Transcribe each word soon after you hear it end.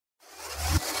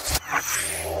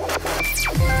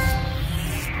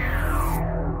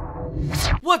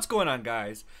What's going on,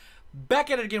 guys?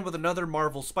 Back at it again with another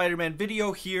Marvel Spider-Man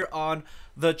video here on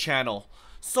the channel.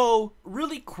 So,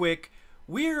 really quick,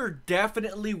 we're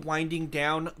definitely winding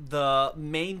down the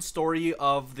main story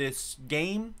of this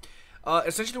game.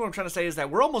 Essentially what I'm trying to say is that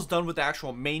we're almost done with the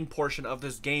actual main portion of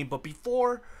this game, but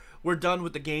before we're done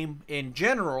with the game in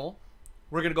general,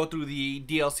 we're going to go through the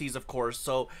DLCs, of course.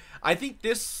 So, I think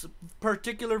this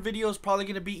particular video is probably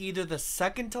going to be either the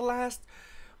second to last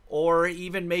or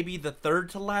even maybe the third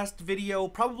to last video,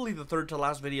 probably the third to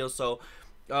last video, so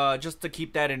just to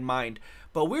keep that in mind.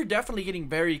 But we're definitely getting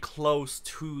very close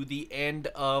to the end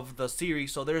of the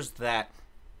series, so there's that.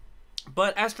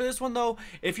 But as for this one though,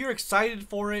 if you're excited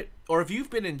for it, or if you've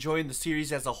been enjoying the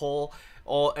series as a whole,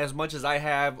 or as much as I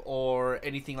have, or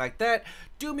anything like that,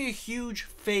 do me a huge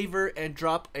favor and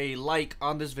drop a like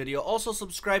on this video. Also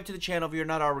subscribe to the channel if you're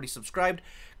not already subscribed,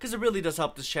 because it really does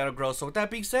help this channel grow. So with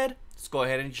that being said, let's go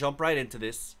ahead and jump right into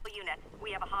this. Unit,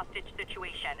 we have a hostage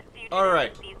situation.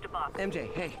 Alright.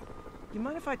 MJ, hey, you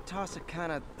mind if I toss a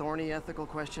kind of thorny ethical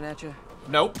question at you?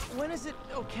 Nope. When is it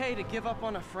okay to give up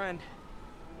on a friend?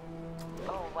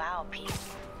 Oh wow, Pete.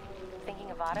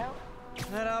 Thinking of Otto?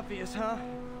 That obvious, huh?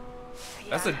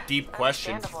 That's a deep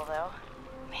question. Understandable, though.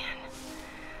 Man,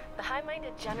 the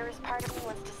high-minded, generous part of me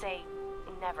wants to say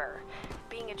never.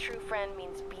 Being a true friend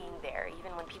means being there,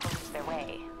 even when people lose their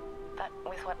way. But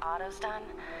with what Otto's done,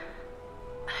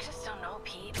 I just don't know,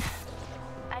 Pete.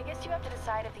 I guess you have to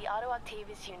decide if the Otto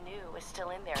Octavius you knew was still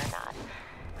in there or not.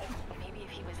 Maybe if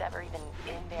he was ever even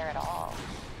in there at all.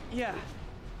 Yeah.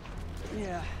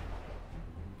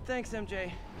 Thanks,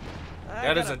 MJ.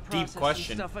 That is a deep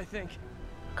question. Stuff, I think.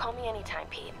 Call me anytime,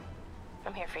 Pete.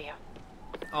 I'm here for you.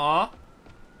 Aw.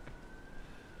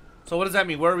 So what does that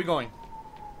mean? Where are we going?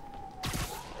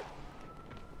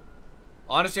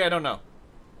 Honestly, I don't know.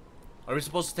 Are we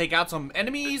supposed to take out some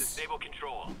enemies? Stable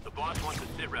control. The boss wants a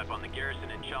sit rep on the garrison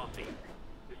in Chelsea.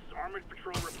 This is Armored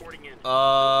Patrol reporting in.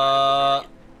 I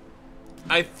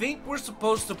think we're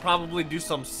supposed to probably do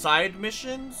some side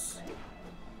missions.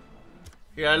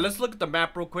 Yeah, let's look at the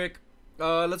map real quick.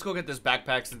 Let's go get this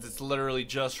backpack since it's literally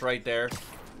just right there.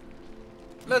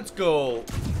 Let's go.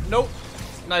 Nope.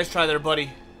 Nice try there,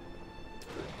 buddy.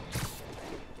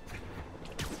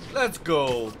 Let's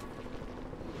go.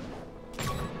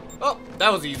 Oh,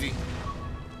 that was easy.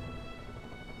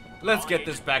 Let's get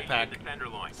this backpack.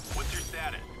 What's your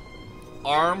status?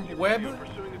 Arm web?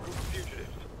 Pursuing a group of fugitives.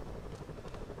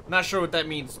 Not sure what that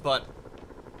means, but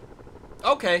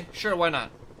okay, sure, why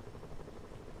not?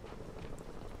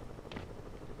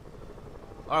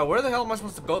 Alright, where the hell am I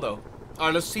supposed to go, though?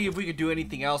 Alright, let's see if we can do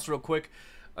anything else real quick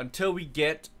until we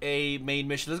get a main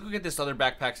mission. Let's go get this other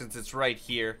backpack since it's right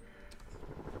here.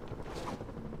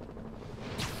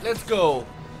 Let's go.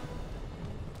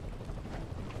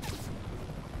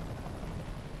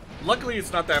 Luckily,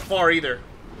 it's not that far either.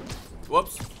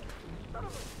 Whoops.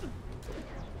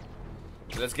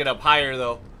 Let's get up higher,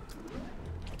 though.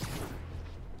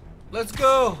 Let's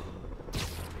go.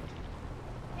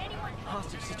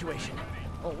 Hostage situation.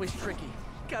 Always tricky.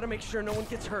 Gotta make sure no one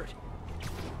gets hurt.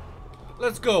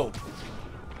 Let's go.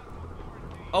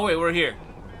 Oh, wait, we're here.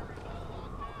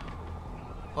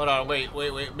 Hold on, wait.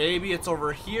 Maybe it's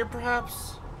over here,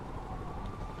 perhaps?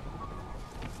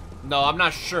 No, I'm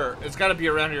not sure. It's gotta be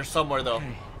around here somewhere, though.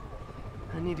 Hey,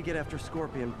 I need to get after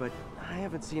Scorpion, but I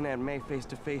haven't seen Aunt May face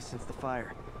to face since the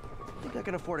fire. I think I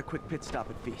can afford a quick pit stop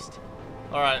at Feast.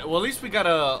 Alright, well, at least we got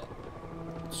a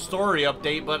story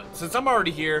update, but since I'm already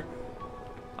here,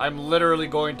 I'm literally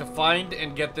going to find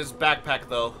and get this backpack,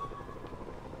 though.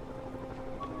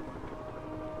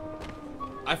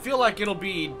 I feel like it'll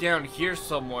be down here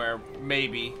somewhere,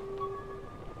 maybe.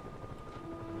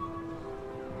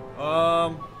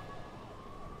 Oh,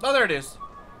 there it is.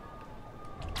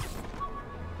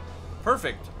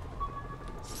 Perfect.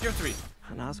 Tier 3.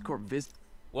 An Oscorp visit.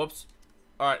 Whoops.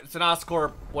 Alright, it's an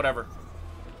Oscorp, whatever.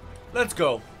 Let's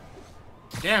go.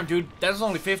 Damn, dude, that's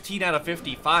only 15 out of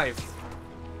 55.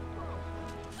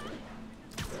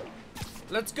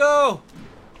 Let's go.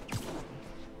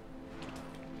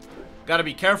 Gotta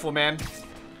be careful, man.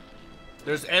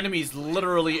 There's enemies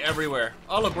literally everywhere.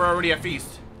 Oh, look, we're already at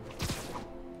Feast.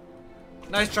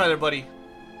 Nice try there, buddy.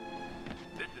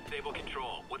 This is Stable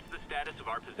Control. What's the status of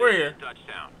our position We're here. at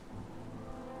touchdown?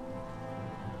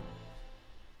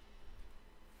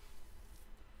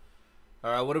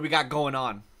 Alright, what do we got going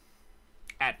on?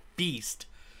 At Feast.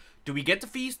 Do we get to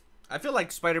Feast? I feel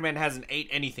like Spider-Man hasn't ate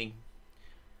anything.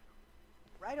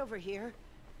 Right over here.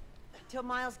 Till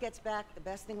Miles gets back, the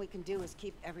best thing we can do is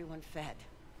keep everyone fed.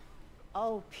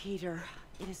 Oh, Peter,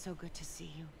 it is so good to see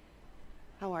you.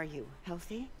 How are you?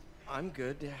 Healthy? I'm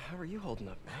good. How are you holding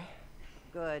up, May?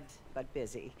 Good, but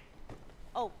busy.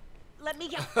 Oh, let me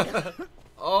get...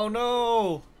 Oh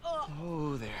no!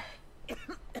 Oh, there.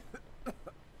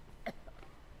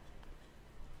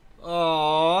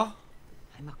 Aww.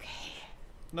 I'm okay.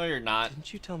 No, you're not.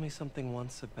 Didn't you tell me something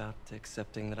once about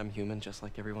accepting that I'm human just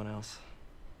like everyone else?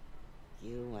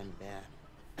 You and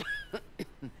Ben.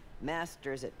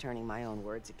 Masters at turning my own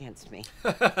words against me.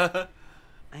 I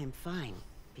am fine,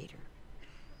 Peter.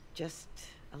 Just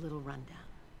a little rundown.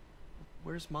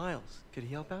 Where's Miles? Could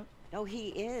he help out? Oh, he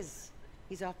is.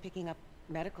 He's off picking up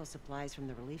medical supplies from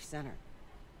the relief center.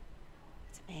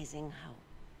 It's amazing how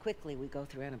quickly we go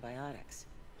through antibiotics.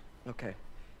 Okay.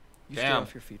 You stay Damn.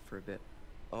 off your feet for a bit.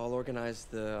 I'll organize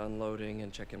the unloading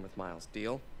and check in with Miles.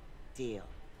 Deal? Deal.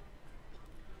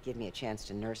 Give me a chance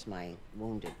to nurse my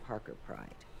wounded Parker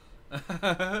pride.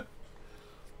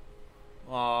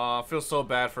 Aw, I feel so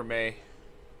bad for May.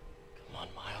 Come on,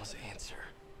 Miles, answer.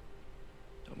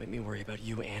 Don't make me worry about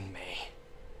you and May.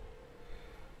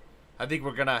 I think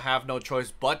we're gonna have no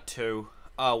choice but to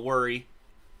worry.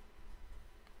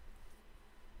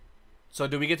 So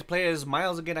do we get to play as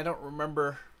Miles again? I don't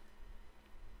remember.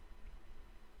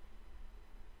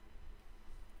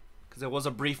 Because it was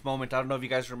a brief moment. I don't know if you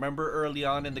guys remember early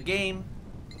on in the game.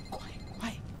 Quiet.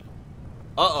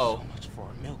 Uh-oh. So much for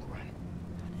a milk run.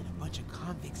 How did a bunch of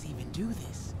convicts even do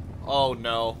this? Oh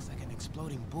no. Looks like an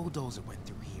exploding bulldozer went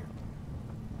through here.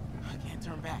 I can't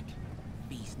turn back.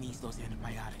 Beast needs those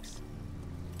antibiotics.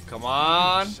 Come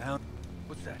on.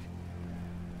 What's that?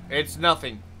 It's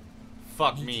nothing.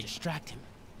 Fuck Need to me. distract him.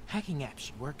 Hacking app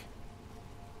should work.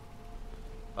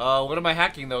 What am I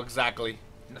hacking though exactly?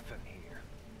 Nothing here.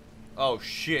 Oh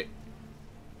shit.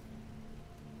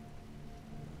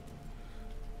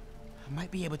 I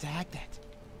might be able to hack that.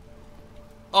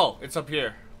 Oh, it's up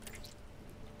here.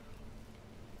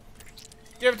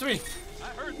 Give it to me.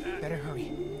 Better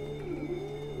hurry.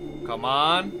 Come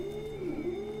on.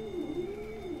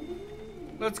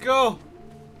 Let's go.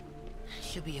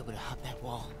 Should be able to hop that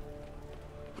wall.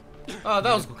 Oh,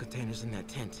 that was Medical containers in that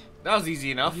tent.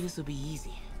 easy enough. Maybe this will be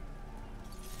easy.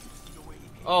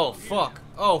 Oh fuck.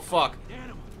 Oh fuck.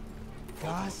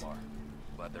 Gauze,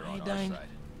 But they're on our iodine, side.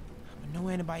 but no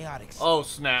antibiotics. Oh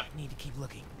snap. Need to keep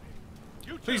looking.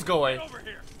 Please go away. Over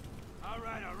here. All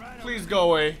right. Please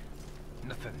go away.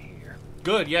 Nothing here.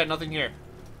 Good, yeah, nothing here.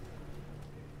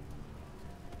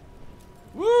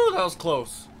 Woo, that was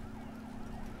close.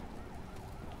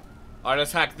 Alright,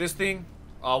 let's hack this thing.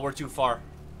 Oh, we're too far.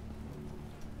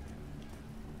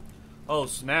 Oh,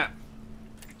 snap.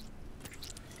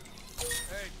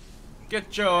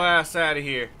 Get your ass out of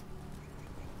here.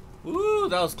 Woo,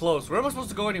 that was close. Where am I supposed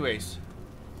to go anyways?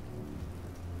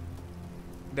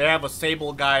 They have a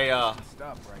Sable guy,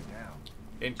 Stop right now.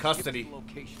 in custody.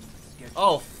 Location.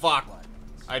 Oh, fuck.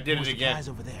 I did More it again. supplies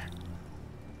over there.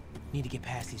 Need to get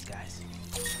past these guys.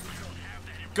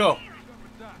 Go. I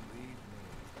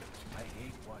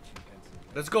hate watching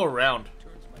Pennsylvania. Let's go around.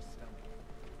 Turns my stomach.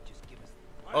 Just give us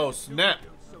Oh, snap.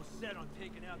 So set on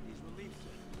taking out these relief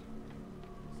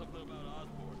centers. Something about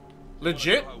Osborn.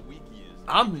 Legit? How weak he is.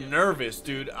 I'm nervous,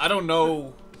 dude. I don't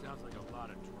know. Sounds like a lot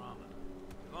of drama.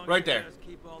 As long as Right you there. let us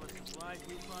keep all the supplies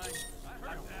we find,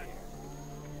 I don't care.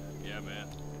 Yeah, man.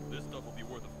 This stuff will be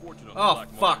worth a fortune on the Oh, black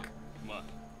fuck. market. Come on.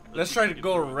 Let's try to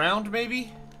go around,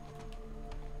 maybe?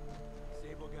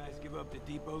 Sable guys give up the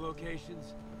depot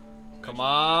locations. Come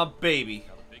on, baby.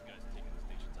 Now the big guy's taking the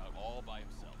stations out all by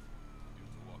himself.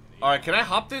 Dudes are walking Alright, can I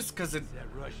hop this? Because it, that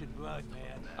Russian blood,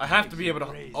 man. I have to be able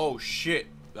to... Oh, shit.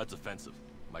 That's offensive.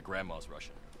 My grandma's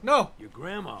Russian. No. Your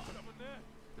grandma.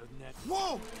 Doesn't that...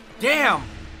 Whoa! Damn.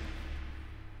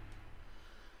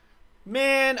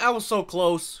 Man, I was so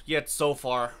close, yet so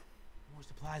far. More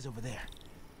supplies over there.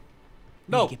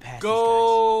 No, get past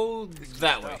go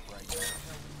that way. Stop right now.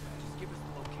 Just give us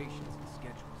the locations and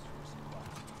schedules for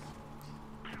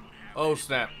supplies. Oh,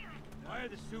 snap. Why are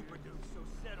the super dudes so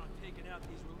set on taking out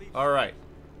these relief Alright.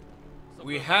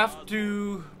 We have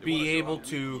to be able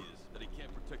to that he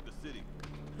can't protect the city?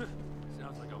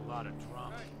 Sounds like a lot of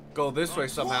drama. go this way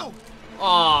somehow.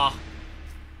 Ah.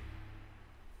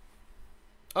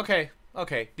 Okay,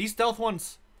 okay. These stealth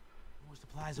ones, More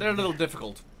supplies they're a over little there.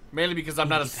 difficult. Mainly because I'm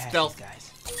Need not to a get past stealth these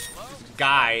guys.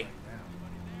 guy.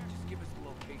 Just give us the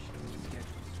locations and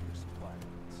schedules for supply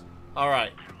runs.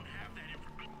 Alright.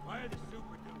 Why are the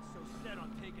super dudes so set on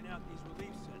taking out these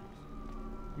relief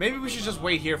centers? Maybe we should just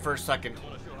wait here for a second.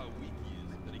 Want to show how weak he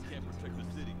is, that he can't protect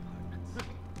the city.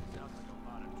 Sounds like a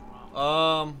lot of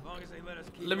drama. As long as they let us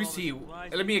keep Let me all the see.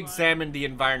 supplies Let we me find. examine the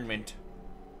environment.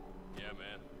 Yeah,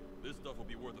 man. This stuff will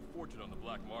be worth a fortune on the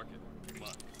black market. Come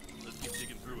on, let's keep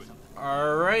digging through it.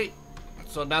 Alright.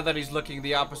 So now that he's looking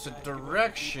the opposite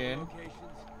direction.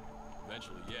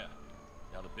 Eventually, yeah.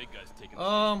 Now the big guy's taking the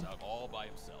stations out all by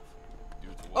himself.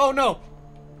 Dude's Oh no!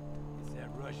 It's that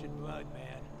Russian blood,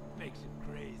 man. Makes him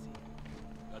crazy.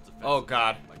 That's offensive. Oh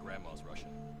god. My grandma's Russian.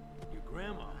 Your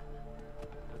grandma?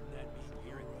 Doesn't that mean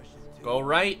you're Russian too? Go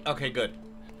right. Okay, good.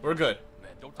 We're good.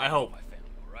 Man, don't I talk hope. about my family,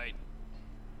 all right?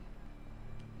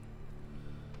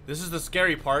 This is the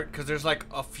scary part because there's like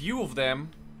a few of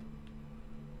them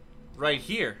right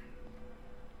here.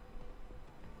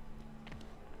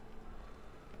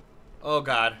 Oh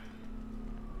god.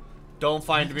 Don't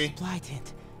find me. Supply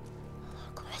tent.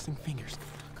 Crossing fingers.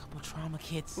 A couple trauma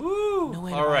kits. Woo! No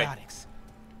All right. antibiotics.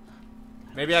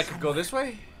 Maybe I could go this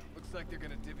way? Looks like they're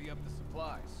gonna divvy up the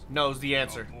supplies. No is the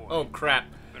answer. Oh crap.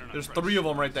 There's 3 of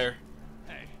them right there.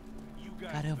 Hey, you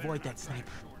guys Gotta better avoid not that try to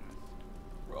sniper. short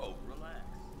us. Bro, relax.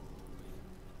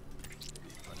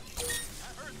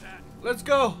 I heard that. Let's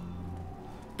go.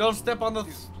 Don't step on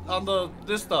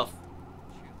this stuff.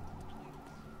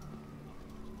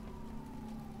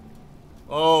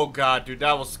 Oh god, dude,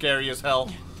 that was scary as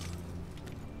hell.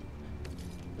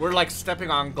 We're like stepping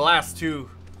on glass too.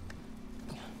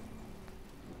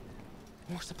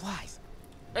 More supplies.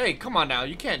 Hey, come on now,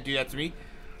 you can't do that to me.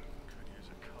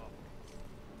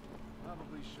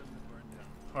 Probably shouldn't have burned down.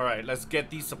 All right, let's get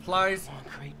these supplies. Come on,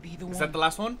 crate, be the Is one. that the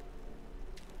last one?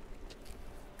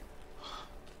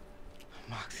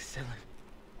 Moxicillin.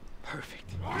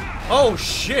 Perfect. Oh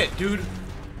shit, dude.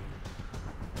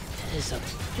 That is a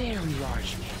very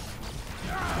large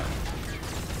man.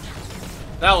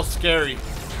 That was scary.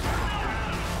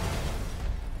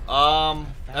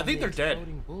 I think they're dead.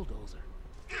 Exploding bulldozer.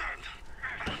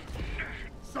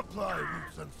 Supply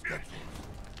routes and schedules.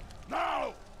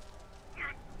 Now!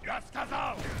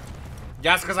 Yaskazal!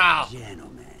 Yaskazal.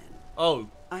 Gentlemen, Oh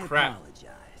I crap.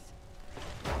 apologize.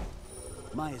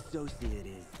 My associate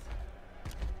is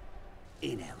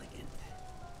inelegant.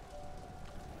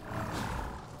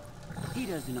 He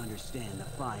doesn't understand the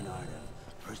fine art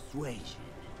of persuasion.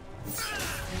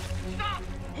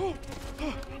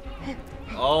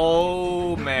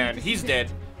 Oh man, he's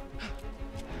dead.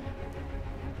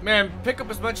 Man, pick up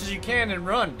as much as you can and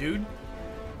run, dude.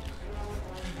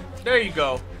 There you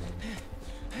go.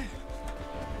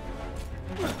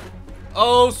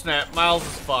 Oh snap, Miles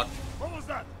is fucked. What was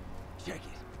that? Check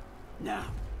it. Now.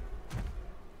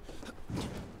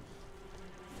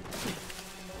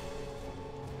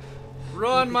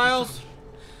 Run, Miles.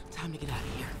 Time to get out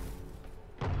of here.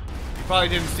 He probably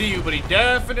didn't see you, but he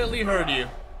definitely heard you.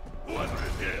 Whoever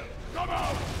is here, come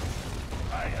out!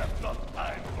 I have not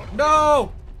time for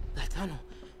No! That tunnel.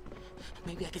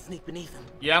 Maybe I can sneak beneath him.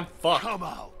 Yeah, I'm fucked. Come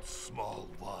out, small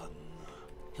one.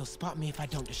 He'll spot me if I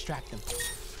don't distract him.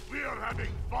 We are having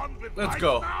fun with Let's life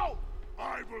go. now.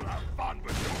 I will have fun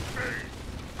with your face.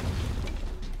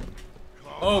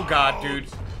 Come Oh god, out. dude.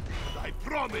 I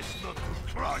promise not to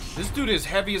crush. This dude is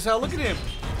heavy as hell. Look at him.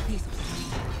 Piece of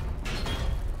steam.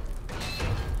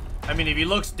 I mean, if he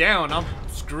looks down, I'm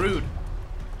screwed.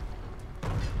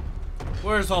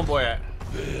 Where's homeboy at?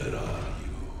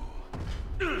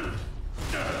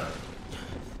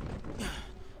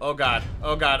 Oh god,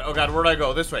 oh god, oh god, where'd I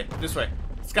go? This way, this way.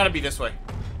 It's gotta be this way.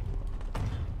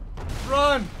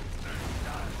 Run!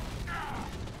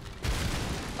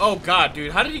 Oh god,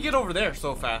 dude, how did he get over there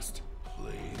so fast?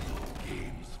 Play no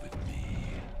games with me.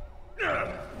 The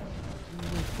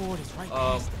only way forward is right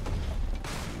past him.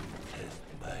 Test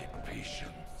my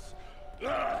patience.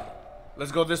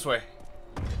 Let's go this way.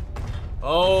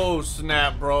 Oh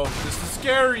snap, bro. This is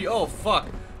scary. Oh fuck.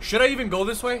 Should I even go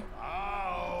this way?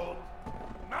 Out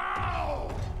now!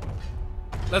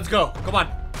 Let's go. Come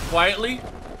on. Quietly.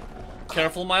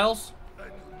 Careful, Miles. I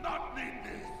do not need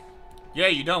this. Yeah,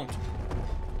 you don't.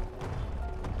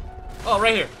 Oh,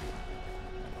 right here.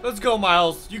 Let's go,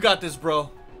 Miles. You got this, bro.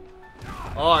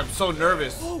 Oh, I'm so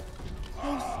nervous.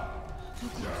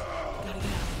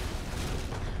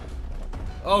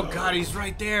 Oh god, he's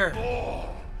right there.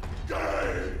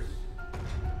 Guys!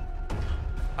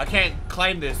 I can't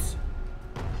climb this.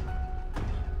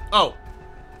 Oh.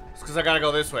 It's because I gotta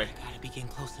go this way. Gotta be getting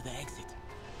close to the exit.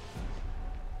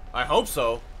 I hope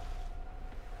so.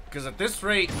 Because at this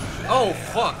rate... Oh,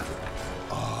 fuck.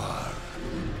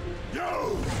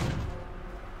 Yo!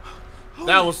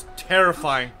 That was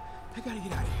terrifying. I gotta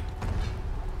get out of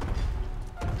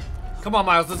here. Come on,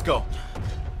 Miles, let's go.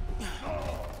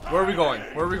 Where are we going?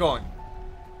 Where are we going?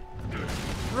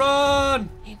 Run!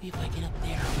 Maybe if I get up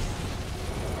there.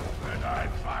 When I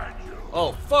find you,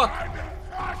 Oh, fuck. I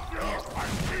will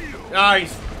crush you and kill you.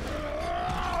 Nice.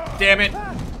 Damn it.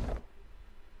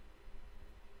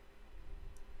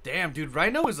 Damn, dude,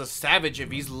 Rhino is a savage if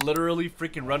he's literally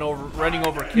freaking running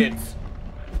over kids.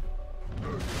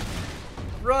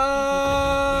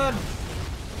 Run!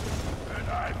 And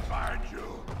I find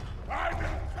you. I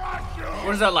will crush you.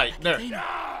 Where's that light? There.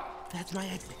 That's my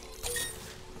exit.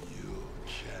 You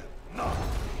cannot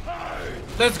hide.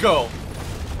 Let's go.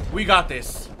 We got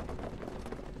this.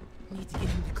 Need to get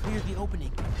him to clear the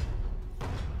opening.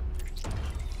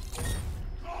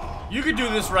 You can do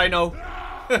this, Rhino.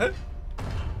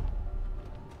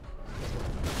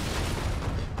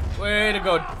 Way to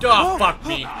go. Oh, fuck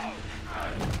me. I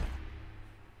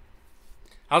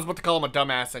was about to call him a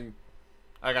dumbass and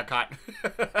I got caught.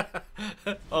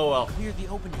 Oh well. Clear the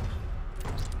opening.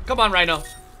 Come on, Rhino.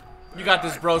 You got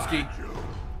this, broski.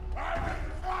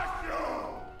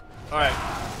 Alright.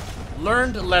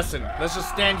 Learned lesson. Let's just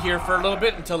stand here for a little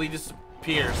bit until he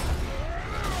disappears.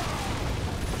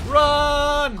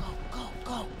 Run! Go,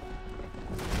 go.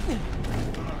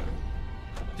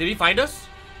 Did he find us?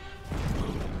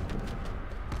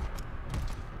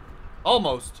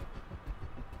 Almost.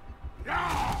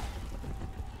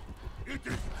 It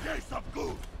is case of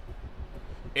goose.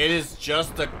 It is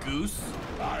just a goose?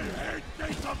 I hate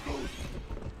case of goose.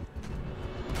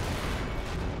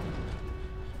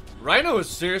 Rhino is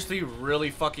seriously really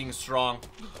fucking strong.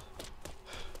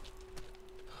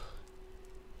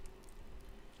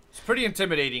 It's pretty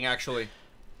intimidating, actually.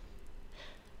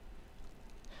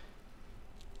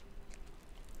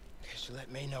 Guess you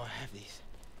let May know I have these.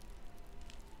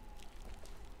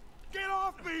 Get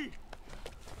off me!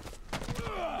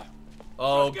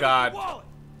 Oh Just give us god. the wallet.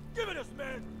 Give it us,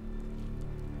 man.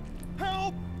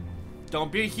 Help!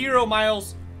 Don't be a hero,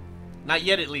 Miles. Not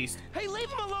yet, at least. Hey, leave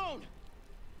him alone!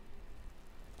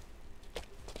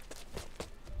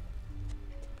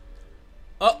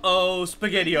 Uh-oh,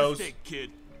 SpaghettiOs. Mistake,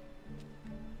 kid.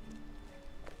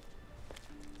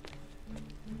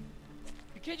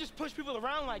 You can't just push people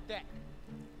around like that.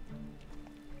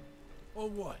 Or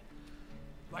what?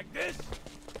 Like this?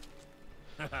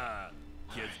 Haha.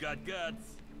 Kid's got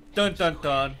guts. Dun dun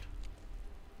dun.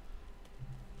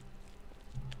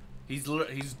 He's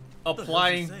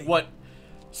applying saying? what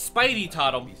Spidey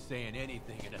taught him. Be saying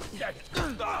anything in a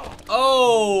second.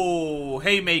 Oh,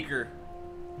 haymaker.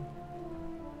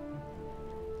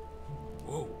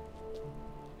 Whoa.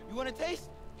 You want a taste?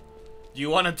 Do you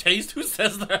want to taste? Who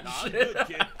says that Nah, I'm shit? good,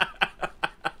 kid.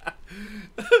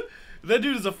 That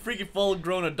dude is a freaking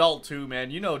full-grown adult too,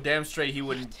 man. You know damn straight he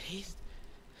wouldn't Taste?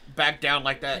 back down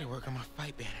like I that. gotta work on my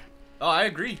fight banner. Oh, I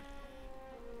agree.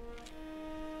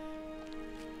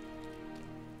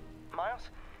 Miles?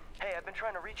 Hey, I've been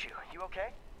trying to reach you. You okay?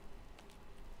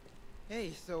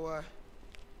 Hey, so,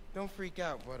 don't freak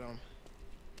out, but, I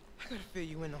gotta fill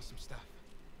you in on some stuff.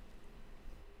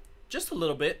 Just a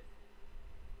little bit.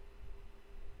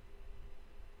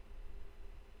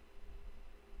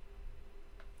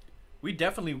 We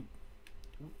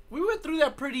went through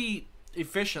that pretty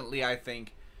efficiently, I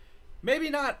think. Maybe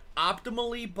not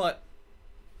optimally, but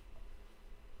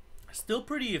still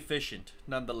pretty efficient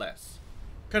nonetheless.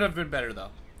 Could have been better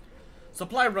though.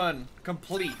 Supply run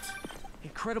complete.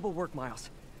 Incredible work,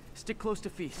 Miles. Stick close to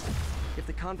Feast. If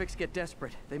the convicts get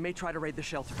desperate, they may try to raid the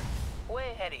shelter. Way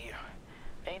ahead of you.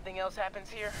 Anything else happens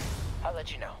here, I'll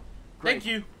let you know. Thank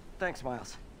you. Thanks,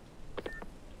 Miles.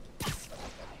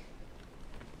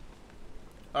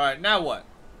 Alright, now what?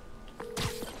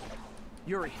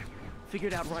 Yuri,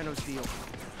 figured out Rhino's deal.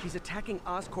 He's attacking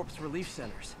Oscorp's relief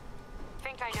centers.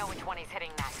 Think I know which one he's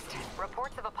hitting next.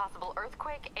 Reports of a possible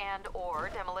earthquake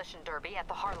and/or demolition derby at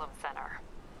the Harlem Center.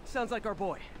 Sounds like our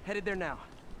boy. Headed there now.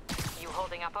 You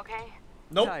holding up okay?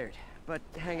 Nope. Tired, but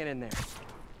hanging in there.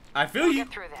 I feel We'll you.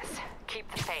 get through this. Keep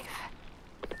the faith.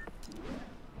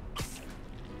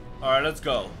 Alright, let's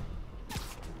go.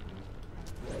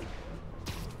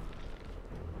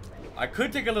 I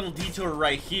could take a little detour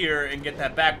right here and get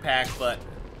that backpack, but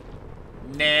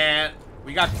nah,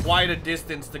 we got quite a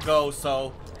distance to go,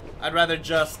 so I'd rather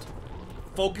just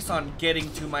focus on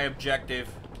getting to my objective.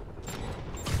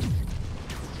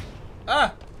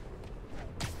 Ah!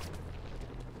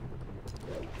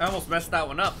 I almost messed that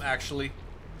one up, actually.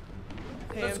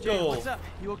 Hey, Let's MJ, go. what's up?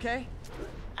 You okay?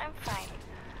 I'm fine.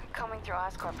 Combing through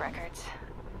Oscorp records.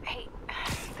 Hey,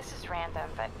 this is random,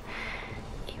 but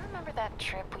you remember that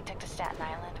trip we took to Staten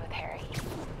Island with Harry?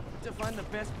 To find the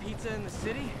best pizza in the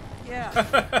city? Yeah.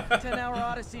 10-hour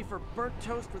odyssey for burnt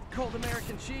toast with cold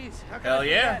American cheese. How can Hell I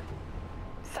yeah. forget?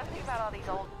 Something about all these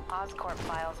old Oscorp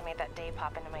files made that day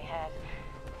pop into my head.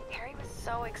 Harry was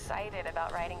so excited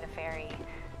about riding the ferry.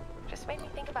 Just made me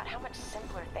think about how much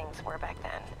simpler things were back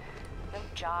then. No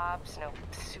jobs, no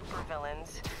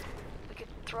supervillains. We could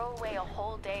throw away a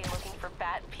whole day looking for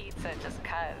bad pizza just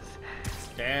cuz.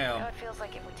 Damn. You know, it feels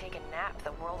like if we take a nap,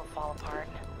 the world will fall apart.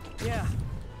 Yeah,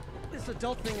 this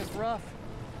adult thing is rough.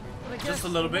 But I guess Just a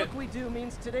little bit. what we do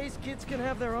means today's kids can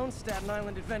have their own Staten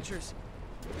Island adventures.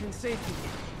 In safety.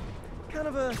 Kind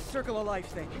of a circle of life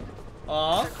thing.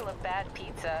 Aww. Circle of bad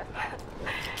pizza.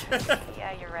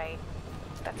 Yeah, you're right.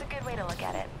 That's a good way to look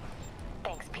at it.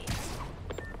 Thanks, Pete.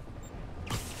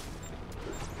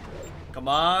 Come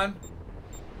on.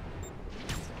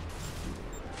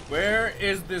 Where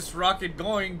is this rocket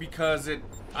going? Because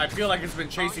I feel like it's been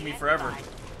chasing me forever.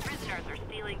 Prisoners are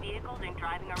stealing vehicles and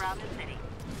driving around the city.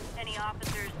 Any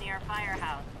officers near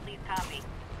Firehouse, please copy.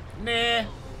 Nah.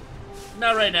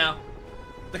 Not right now.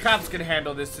 The cops can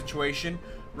handle this situation.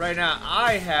 Right now,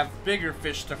 I have bigger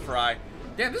fish to fry.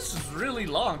 Damn, this is really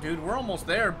long, dude. We're almost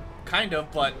there, kind of,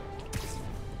 but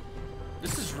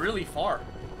this is really far.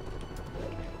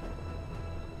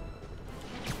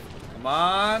 Come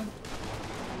on.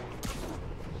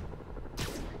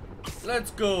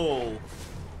 Let's go.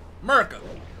 America.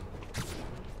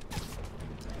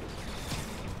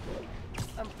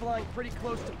 I'm flying pretty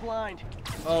close to blind.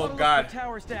 Oh, Gotta look God. for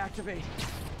towers to activate.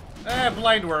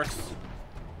 Blind works.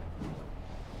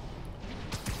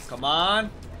 Come on.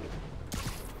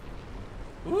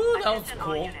 Ooh, that was Attention all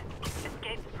cool. units.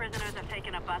 Escaped prisoners have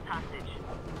taken a bus hostage.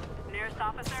 Nearest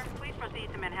officer, please proceed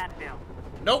to Manhattanville.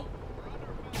 Nope.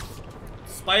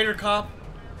 Spider Cop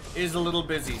is a little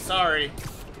busy. Sorry.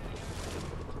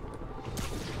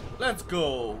 Let's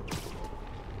go.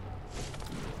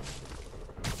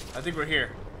 I think we're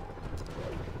here.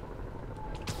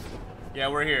 Yeah,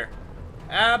 we're here.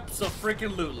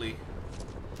 Abso-freaking-lutely.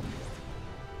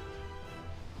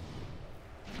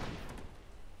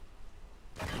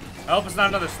 I hope it's not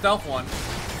another stealth one.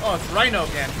 Oh, it's RHINO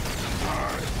again.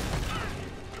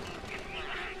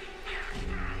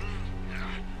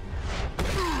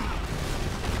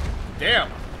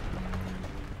 Damn.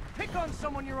 Pick on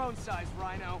someone your own size,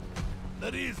 RHINO.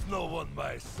 There is no one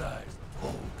my size,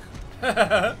 Hulk.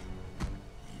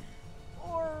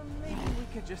 Or maybe we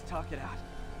could just talk it out.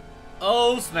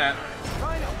 Oh, snap.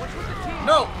 RHINO, what's with the team?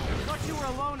 No. I thought you were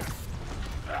a loner.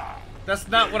 That's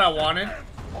not what I wanted.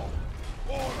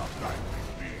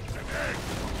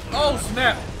 Oh,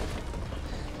 snap.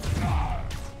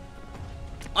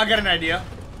 I got an idea.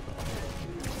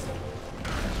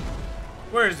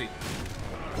 Where is he?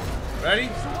 Ready?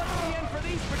 So what's the end for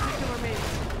these particular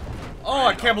meetings? Oh,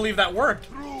 I can't believe that worked.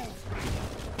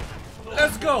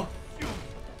 Let's go.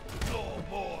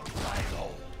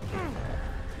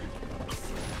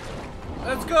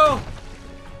 Let's go.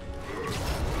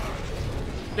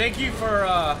 Thank you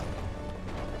for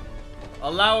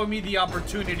allowing me the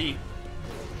opportunity.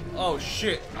 Oh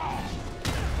shit.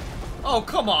 Oh,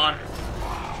 come on.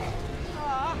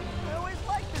 I always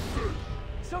liked this dude.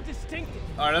 So distinctive.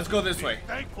 Alright, let's go this way.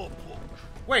 Thankful, Hulk.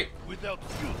 Wait. Without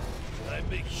you, I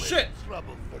make Shit.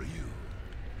 trouble for you.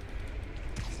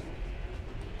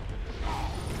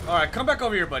 Alright, come back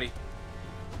over here, buddy.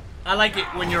 I like it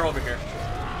when you're over here.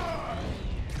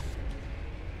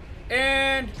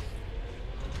 And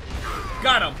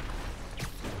got him.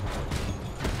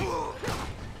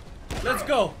 Let's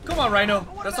go. Come on,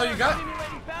 RHINO. That's all you got?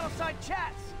 Battleside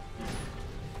chats.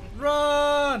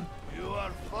 Run! You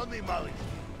are funny, Molly.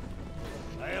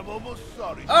 I am almost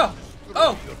sorry Oh! to destroy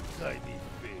Oh! your tiny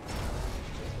face.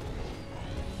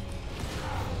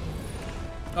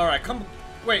 Alright, come.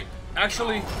 Wait,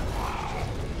 actually.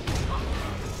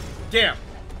 Damn.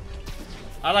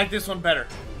 I like this one better.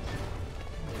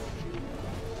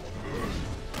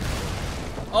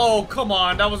 Oh, come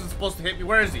on. That wasn't supposed to hit me.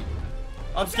 Where is he?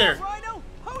 I'm scared. RHINO,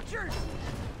 poachers.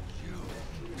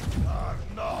 You are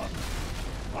not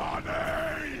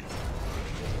funny.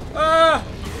 Ah!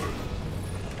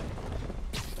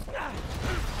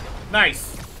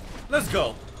 Nice. Let's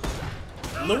go.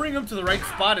 Luring him to the right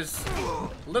spot is a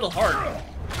little hard.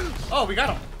 Oh, we got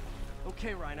him.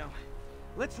 Okay, RHINO.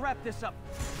 Let's wrap this up.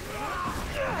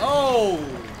 Oh!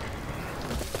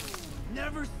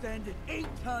 Never send an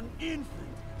 8-ton infant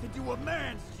to do a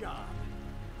man's job.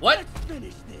 What? Let's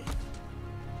finish this.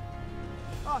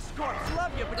 Oh, Scorps,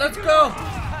 love you, but Let's you go.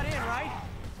 cut in, right?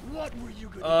 What were you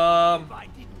gonna do if I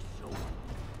didn't show up?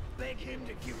 Beg him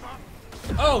to give up?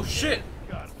 Oh, shit.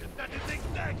 God, that is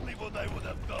exactly what I would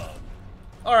have done.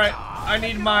 Alright, I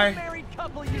need my... Married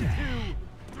couple, you two.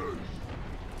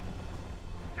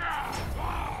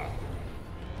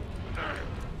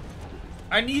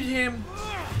 I need him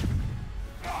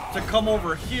to come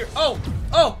over here. Oh!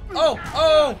 Oh! Oh!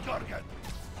 Oh!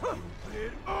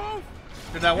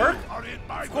 Did that work?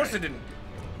 Of course it didn't.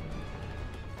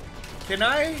 Can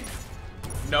I?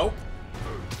 Nope.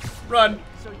 Run.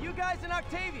 So you guys in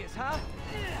Octavius, huh?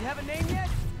 You have a name yet?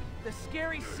 The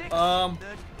Scary Six? The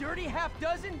Dirty Half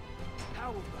Dozen?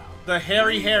 How about the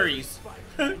Hairy Harrys.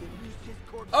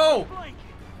 Oh!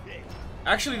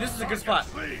 Actually, this is a good spot.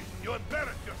 Please, you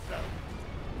embarrass yourself.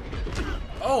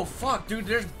 Oh, fuck, dude,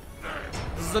 this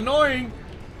is annoying.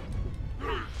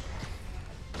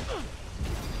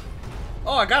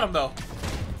 Oh, I got him, though.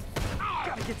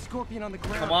 Gotta get Scorpion on the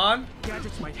ground. Come on.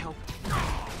 Gadgets might help.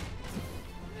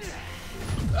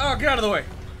 Oh, get out of the way.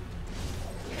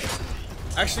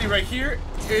 Actually, right here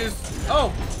is...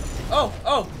 Oh! Oh!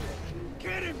 Oh!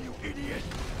 Get him, you idiot!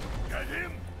 Get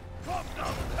him! Drop down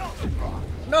and help him, Rock!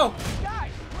 No!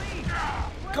 Guys, please!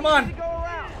 Come on! Go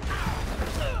around.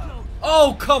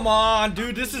 Oh, come on,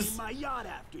 dude. This is... my yacht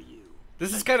after you?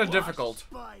 This is kind of difficult.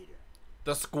 Spider.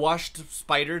 The squashed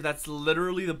spider, that's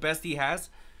literally the best he has.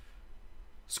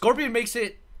 Scorpion makes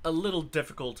it a little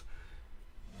difficult.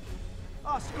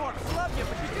 Oh, Scorp, love you,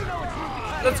 but you do know it's rude to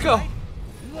cut Let's in, go. right?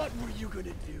 What were you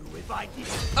gonna do if I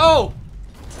didn't Oh!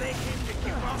 beg him to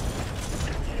give up?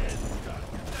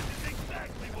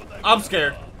 I'm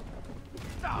scared.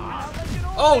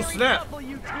 Oh, snap.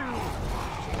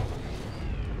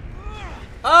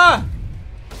 Ah!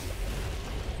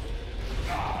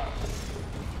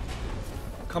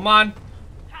 Come on.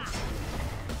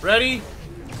 Ready?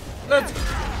 Let's...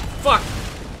 Fuck.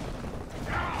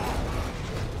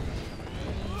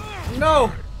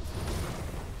 No.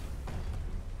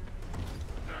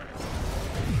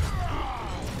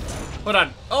 Hold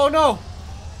on. Oh, no.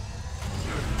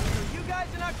 You guys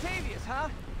in Octavius, huh?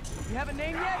 You have a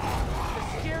name yet?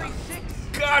 The Scary Six?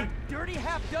 God. Dirty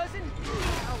Half Dozen?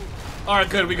 Alright,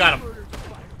 good. We got him.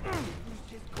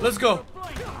 Let's go.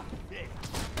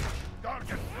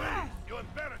 Target, please! You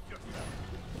embarrass yourself!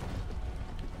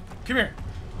 Come here.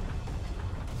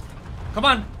 Come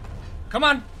on. Come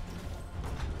on.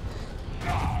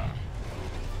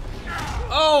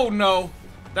 Oh, no.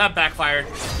 That backfired.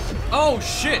 Oh,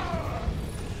 shit.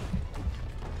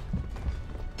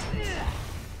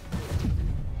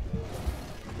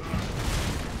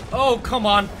 Oh, come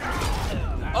on.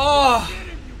 Oh.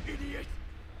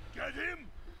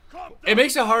 It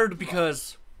makes it hard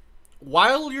because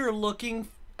while you're looking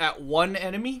at one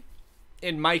enemy,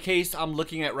 in my case, I'm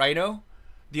looking at RHINO,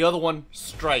 the other one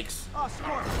strikes. Oh,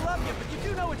 Scorp, love you, but you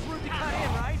do know it's rude to cut in,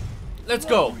 right? Let's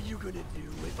go. What were you gonna do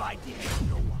if I didn't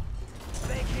show up?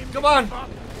 Beg him Come to on. give up?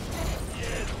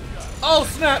 Oh,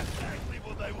 snap. Exactly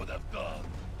what they would have done.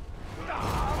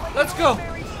 Let's go.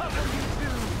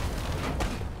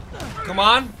 Come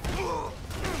on.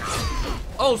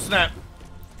 Oh, snap.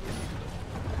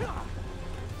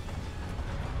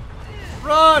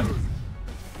 Run.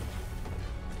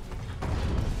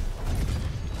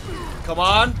 Come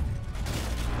on.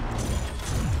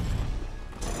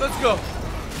 Let's go.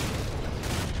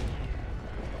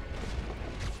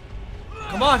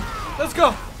 Come on. Let's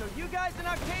go. So you guys in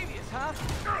Octavius, huh?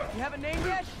 You have a name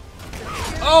yet?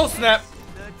 Oh, snap.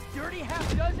 The Dirty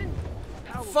Half Dozen?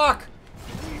 Fuck.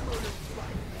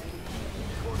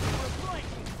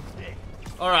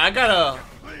 Alright, I gotta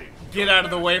get out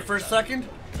of the way for a second.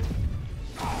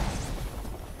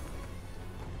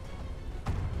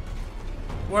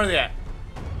 Where are they at?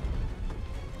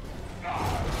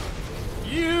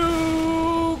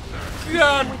 You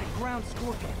God. Ground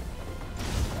Scorpion.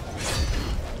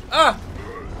 Ah!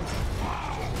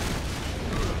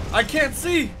 I can't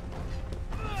see.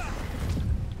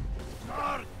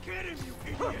 Get him, you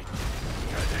idiot!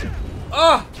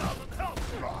 Ah!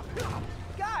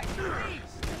 Guys,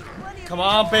 please. Come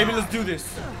on, baby, let's do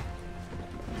this.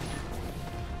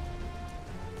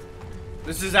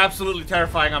 This is absolutely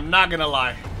terrifying, I'm not gonna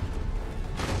lie.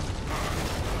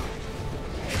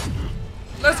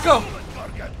 Let's go!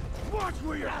 Watch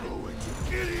where you're going,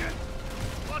 you idiot!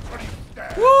 Watch where you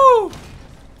stand! Woo!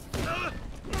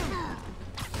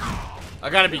 I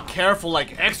gotta be careful,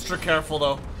 like extra careful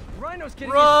though. Rhino's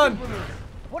getting Run! his super move.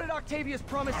 What did Octavius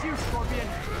promise you, Scorpion?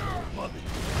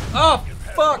 Oh,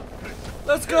 fuck!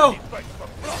 Let's go!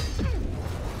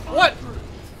 What?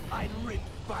 I ripped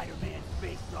Spider-Man's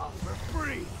face off for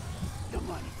free. The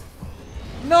money.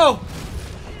 No!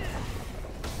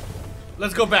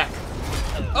 Let's go back.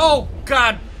 Oh,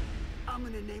 God! I'm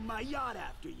gonna name my yacht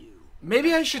after you.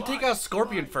 Maybe I should take out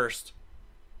Scorpion first.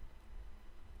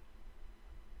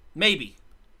 Maybe.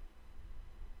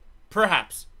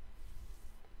 Perhaps.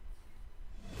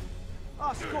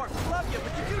 Oh, Scorp, love you,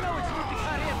 but you do know it's rude to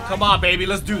cut in, right? Come on, baby,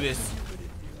 let's do this.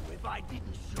 If I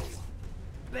didn't show up.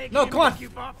 Beg No, him come on. to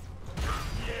give up.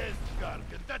 Yes,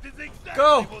 Gargan, that is exactly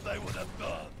Go. what I would have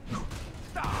done.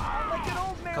 Like an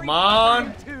old married Come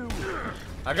on. couple, you two.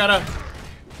 I gotta...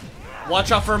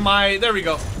 Watch out for my... There we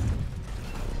go.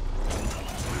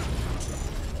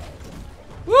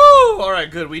 Woo!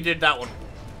 Alright, good. We did that one.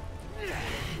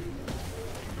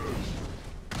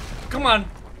 Come on.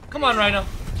 Come on, Rhino.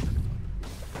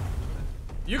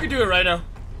 You can do it, Rhino.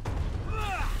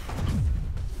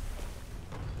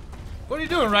 What are you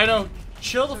doing, Rhino?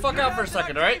 Chill the fuck out for a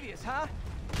second, alright? Huh?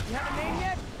 You have a name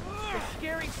yet? The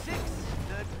Scary Six?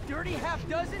 The Dirty Half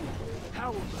Dozen?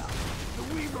 How about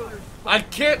the Wee Brothers? I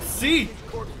can't see!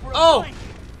 Oh!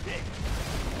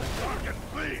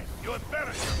 Please, you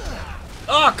embarrass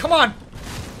Oh, come on!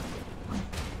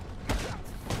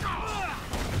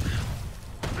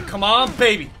 Come on,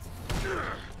 baby!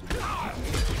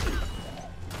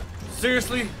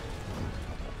 Seriously?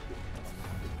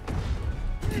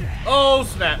 Oh,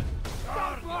 snap!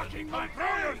 Stop blocking my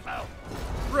yourself!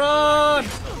 Run!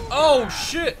 Oh,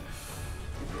 shit!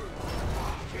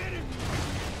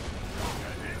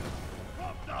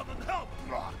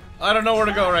 I don't know where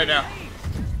to go right now.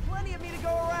 Plenty of me to go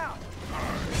around.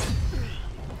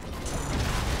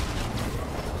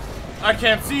 I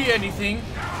can't see anything.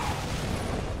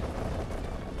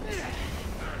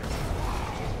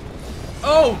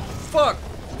 Oh, fuck!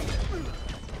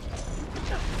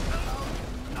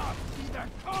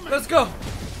 Let's go!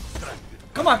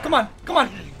 Come on, come on, come on!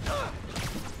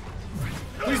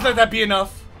 Please let that be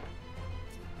enough.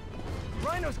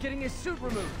 Rhino's getting his suit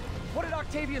removed. What did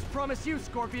Octavius promise you,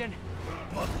 Scorpion?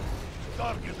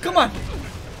 Come on!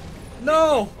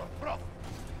 No!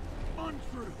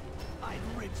 Untrue. I'd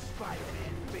rip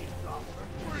Spider-Man face off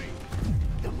for free.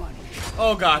 The money.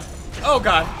 Oh god. Oh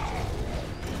god.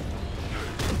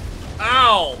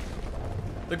 Ow!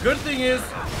 The good thing is...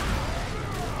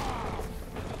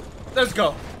 Let's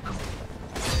go.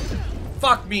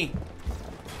 Fuck me.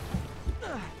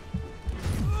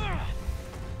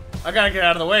 I gotta get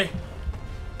out of the way.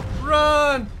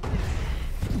 Run!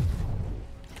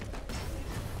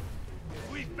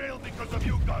 We failed because of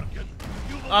you, Gargan.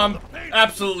 I'm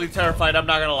absolutely terrified, I'm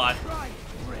not gonna lie.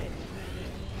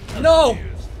 No!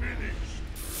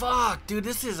 Fuck, dude,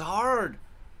 this is hard.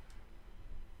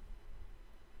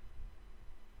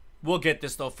 We'll get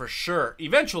this though for sure.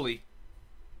 Eventually.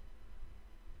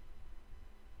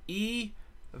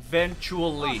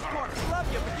 Eventually.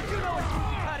 Love you, but you do know it's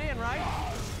cut in, right?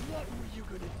 What were you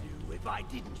gonna do if I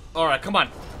didn't? Alright, come on.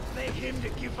 Beg him to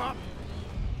give up?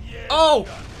 Yes, Oh!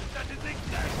 that is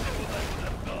exactly what I would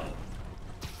have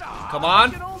done. Come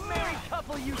on. An old married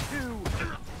couple, you two.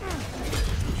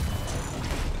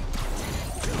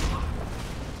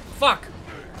 Fuck.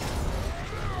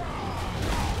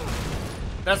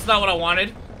 That's not what I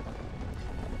wanted.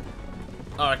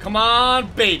 Alright, come on,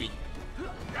 baby.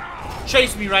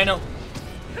 Chase me, Rhino.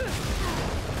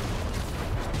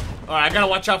 Alright, I gotta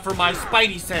watch out for my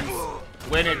spidey sense.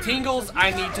 When it tingles,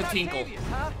 I need to tinkle.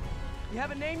 Huh? You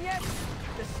have a name yet?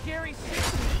 The Scary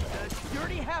Six? The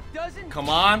Dirty Half Dozen? Come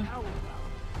on. How about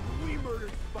we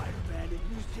murdered Spider-Man and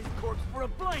used his corpse for a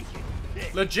blanket?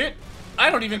 Legit? I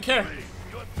don't even care.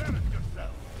 You embarrassed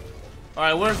yourself.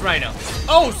 Alright, where's Rhino?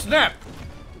 Oh, snap!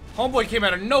 Homeboy came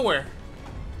out of nowhere.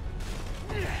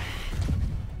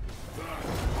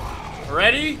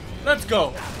 Ready? Let's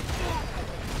go.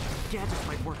 Gadgets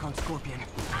might work on Scorpion.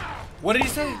 What did he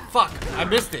say? Fuck, I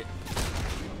missed it.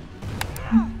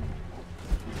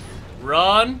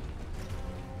 Run.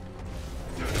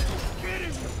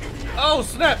 Oh,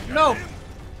 snap, no.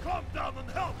 Calm down and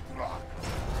help, Brock.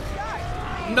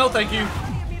 No, thank you.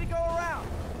 Me to go around.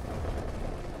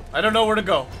 I don't know where to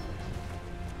go.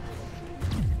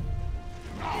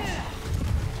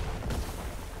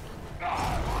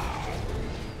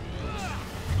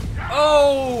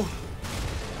 Oh!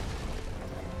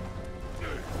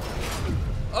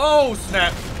 Oh,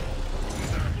 snap.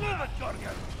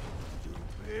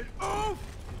 Oh!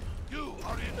 You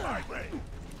are in my way.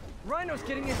 Rhino's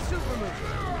getting his suit removed.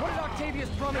 What did Octavius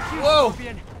promise you, Whoa.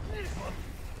 Scorpion?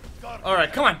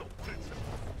 Alright, come on.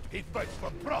 He fights for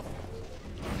profit.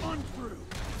 Untrue.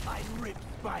 I'd rip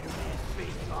Spider-Man's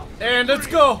face off. And let's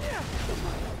go.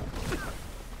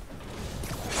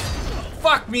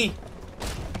 Fuck me.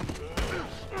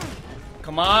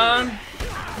 Come on.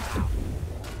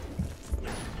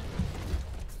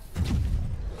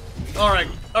 Alright,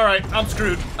 alright, I'm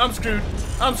screwed. I'm screwed.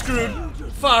 I'm screwed.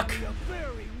 Fuck.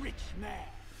 Very rich man.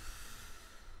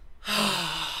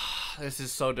 This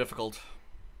is so difficult.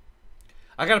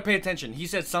 I gotta pay attention. He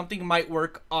said something might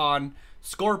work on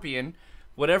Scorpion.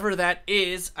 Whatever that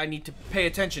is, I need to pay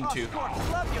attention to.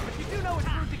 Scorpion, love you, but you do know it's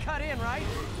rude to cut in, right?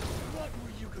 What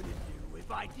were you gonna do if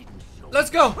I didn't show Let's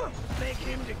go. Beg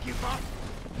him to give up?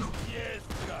 Yes,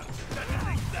 God. That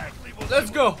is exactly what Let's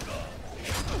go.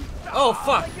 Oh,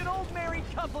 fuck. Like an old married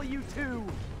couple, you two.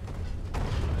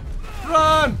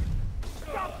 Run!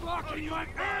 Stop blocking my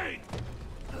aim!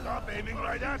 Stop aiming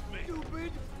right at me!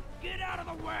 Stupid! Get out of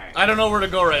the way! I don't know where to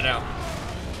go right now.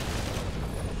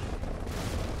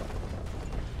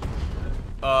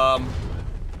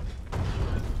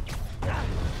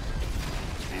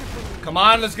 Come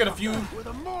on, let's get a few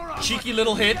cheeky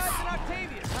little hits.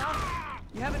 Octavius, huh?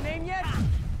 You have a name yet?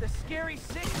 The Scary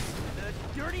Six?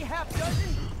 The Dirty Half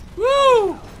Dozen?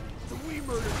 Woo! So we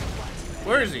murdered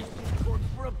Where is he? corpse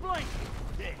for a blanket.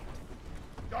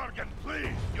 Gargan, please!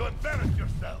 You embarrass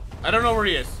yourself! I don't know where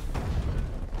he is.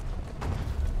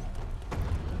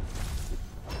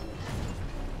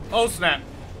 Oh, snap.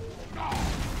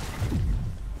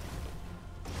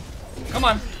 Come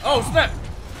on. Oh, snap.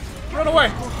 Run away.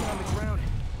 On the ground.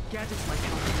 Gadgets might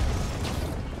help.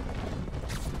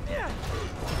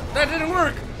 That didn't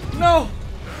work. No.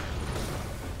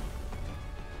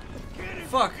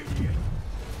 Fuck.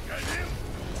 Get him!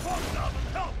 Walk down and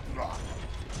help!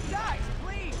 Guys,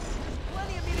 please! There's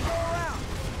plenty of me to go around.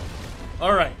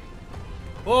 Alright.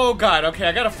 Oh, God. Okay,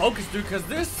 I gotta focus, dude, because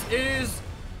this is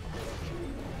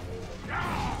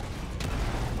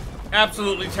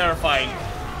absolutely terrifying.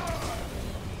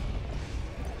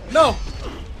 No!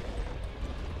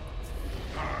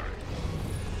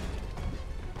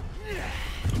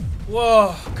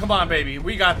 Whoa, come on, baby.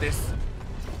 We got this.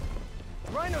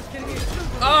 Rhino's getting me a suit.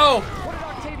 Oh! What did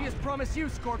Octavius promise you,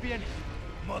 Scorpion?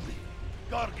 Money.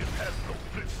 Gargan has no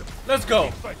principle. Let's go.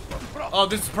 He fights for profit. Oh,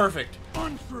 this is perfect.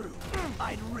 Untrue.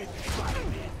 I'd rip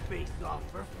Spider-Man's face off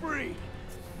for free.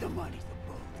 The money's a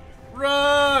bonus.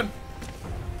 Run!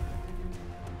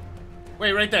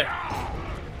 Wait, right there.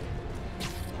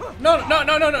 No, no,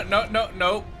 no, no, no, no, no,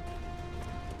 no.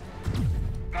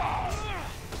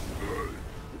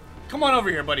 Come on over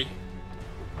here, buddy.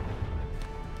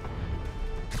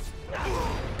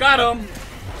 Got him.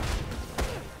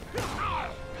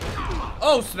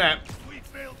 Oh, snap. We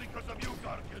failed because of you,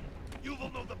 Gargan. You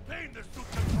will know the pain this suit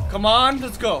can cause. Come on,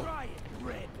 let's go.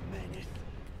 Red Menace.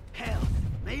 Hell,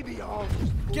 maybe I'll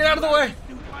just Get out of the way.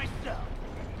 suit myself.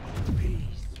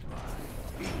 Peace, my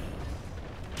peace.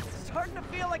 It's starting to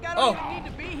feel like I don't even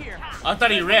need to be here. I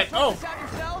thought he ran. Oh, This out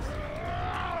yourselves?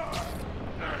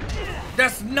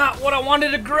 that's not what I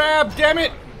wanted to grab, damn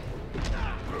it.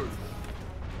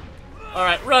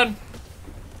 Alright, run.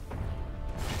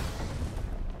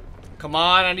 Come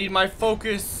on, I need my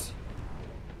focus.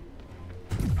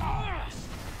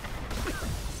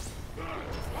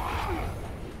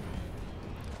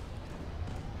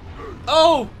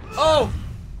 Oh! Oh!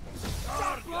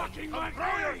 Stop blocking my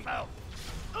brain!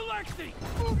 Alexei,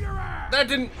 move your ass! That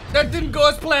didn't go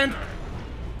as planned.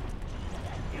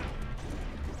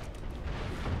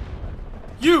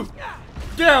 You!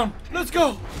 Down! Let's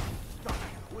go!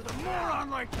 With a moron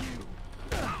like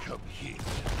you! Come here.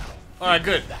 Alright,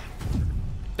 good.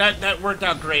 That worked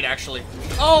out great, actually.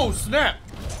 Oh, snap!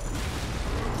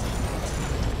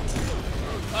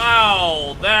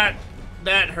 Ow,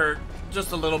 that hurt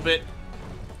just a little bit.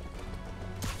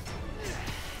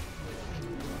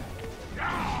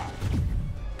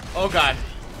 Oh, God.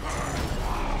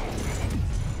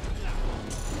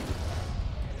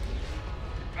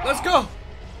 Let's go!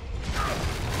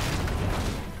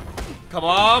 Come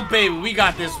on, baby. We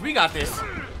got this. We got this.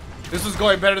 This is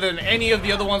going better than any of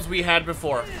the other ones we had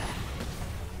before.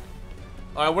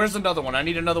 Alright, where's another one? I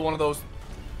need another one of those.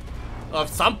 Of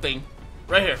something.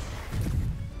 Right here.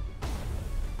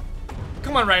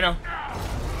 Come on, Rhino.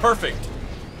 Perfect.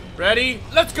 Ready?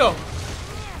 Let's go.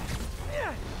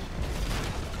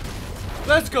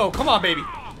 Let's go. Come on, baby.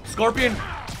 Scorpion,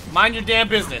 mind your damn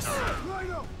business.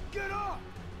 Rhino, get up!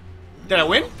 Did I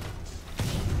win?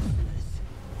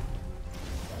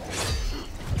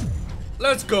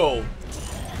 Let's go.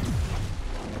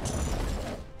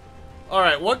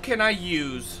 Alright, what can I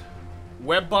use?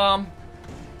 Web bomb,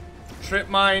 trip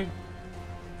mine.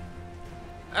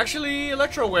 Actually,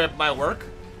 electro web might work.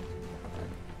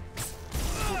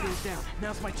 Scorpion's down.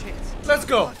 Now's my chance. Let's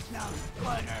go. Now,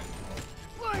 Spider!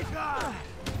 Wake up!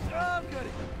 I'm good.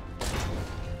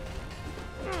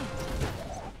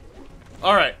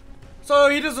 Alright. So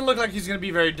he doesn't look like he's gonna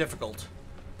be very difficult.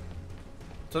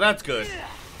 So that's good.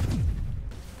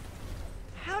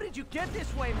 How did you get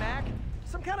this way, Mac?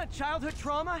 Some kind of childhood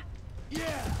trauma?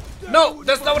 Yeah! No,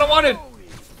 that's not what I wanted.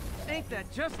 Ain't that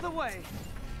just the way?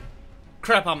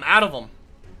 Crap, I'm out of them.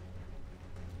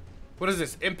 What is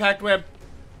this? Impact web.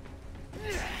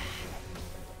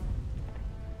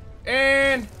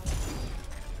 And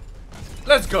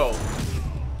let's go.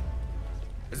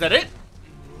 Is that it?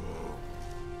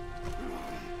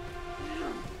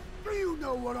 Do you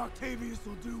know what a Octavius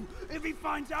will do if he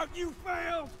finds out you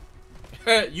failed?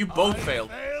 You both failed.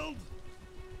 Failed?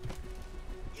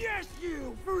 Yes,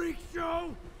 you freak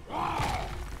show!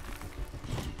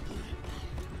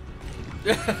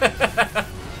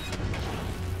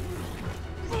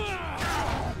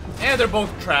 And they're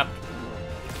both trapped.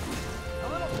 A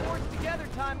little force together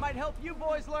time might help you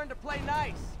boys learn to play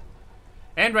nice.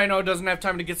 And RHINO doesn't have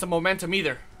time to get some momentum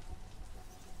either.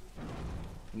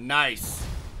 Nice.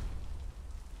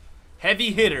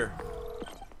 Heavy hitter.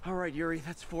 All right, Yuri,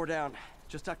 that's 4 down.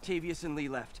 Just Octavius and Lee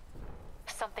left.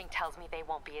 Something tells me they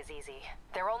won't be as easy.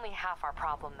 They're only half our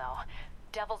problem, though.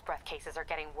 Devil's Breath cases are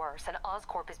getting worse, and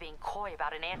Oscorp is being coy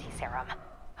about an anti-serum.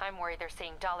 I'm worried they're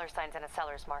seeing dollar signs in a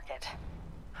seller's market.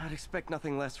 I'd expect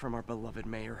nothing less from our beloved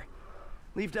mayor.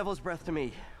 Leave Devil's Breath to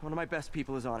me. One of my best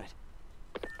people is on it.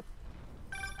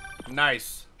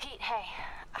 Nice. Pete, hey.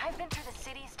 I've been through the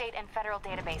city, state, and federal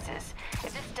databases.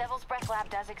 If this Devil's Breath lab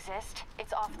does exist,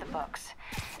 it's off the books.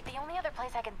 The only other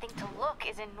place I can think to look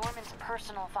is in Norman's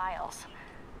personal files.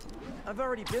 I've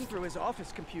already been through his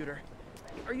office computer.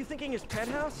 Are you thinking his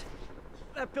penthouse?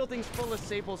 That building's full of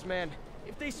Sables, man.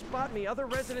 If they spot me, other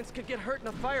residents could get hurt in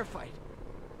a firefight.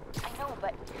 I know,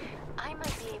 but I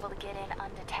might be able to get in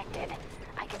undetected.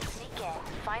 I can sneak in,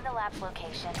 find the lab's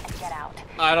location, and get out.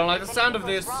 I don't like the sound of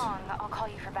this. If anything goes wrong, I'll call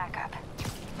you for backup.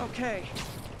 Okay.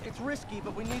 It's risky,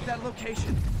 but we need that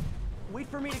location. Wait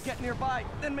for me to get nearby,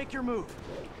 then make your move.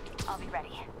 I'll be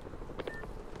ready.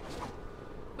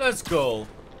 Let's go.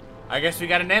 I guess we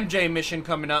got an MJ mission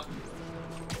coming up.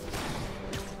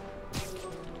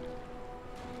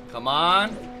 Come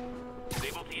on.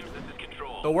 Sable teams, this is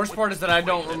Control. The worst part is that I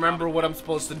don't remember what I'm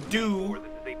supposed to do.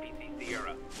 This is APC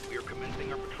Sierra. We are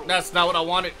commencing our patrol. That's not what I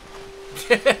wanted.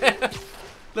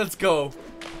 Let's go.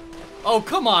 Oh,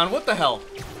 come on. What the hell?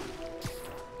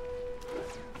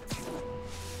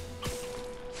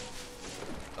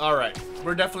 Alright.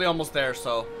 We're definitely almost there,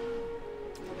 so.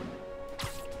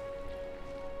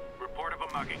 Report of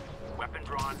a mugging. Weapon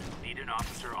drawn. Need an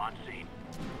officer on scene.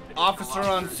 Officer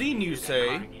on scene, you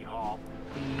say?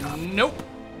 Nope.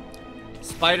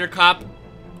 Spider Cop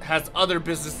has other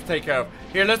business to take care of.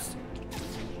 Here, let's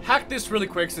hack this really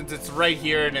quick since it's right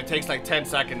here and it takes like 10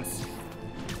 seconds.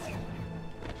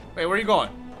 Wait, where are you going?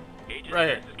 Agent, right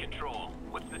here. This is Control.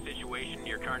 What's the situation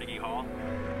near Carnegie Hall? Control,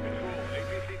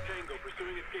 APC Tango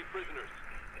pursuing escaped prisoners.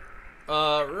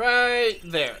 Right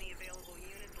there.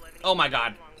 Oh my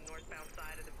god.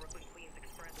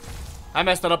 I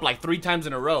messed that up like 3 times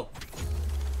in a row.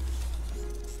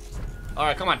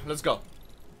 Alright, come on, let's go.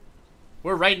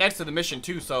 We're right next to the mission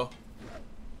too, so.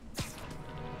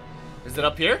 Is it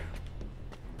up here?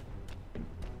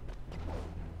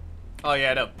 Oh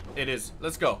yeah, it is.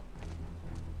 Let's go.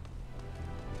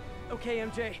 Okay,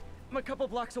 MJ. I'm a couple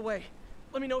blocks away.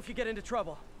 Let me know if you get into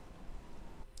trouble.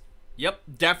 Yep,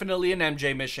 definitely an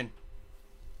MJ mission.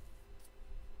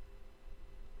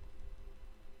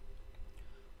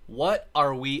 What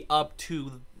are we up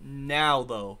to now,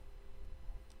 though?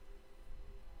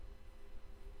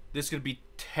 This could be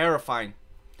terrifying.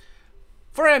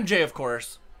 For MJ, of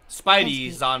course.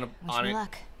 Spidey's on it.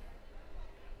 Luck.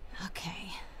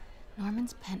 Okay.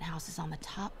 Norman's penthouse is on the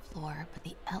top floor, but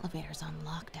the elevator's on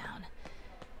lockdown.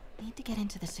 Need to get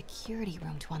into the security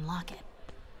room to unlock it.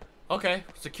 Okay,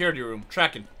 security room.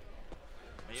 Tracking.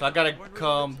 So I gotta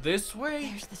come this way?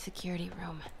 There's the security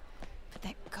room. But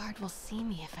that guard will see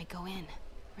me if I go in.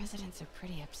 Residents are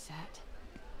pretty upset.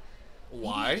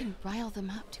 Why? Maybe I can rile them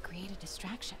up to create a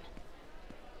distraction.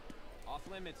 Off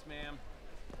limits, ma'am.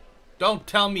 Don't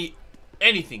tell me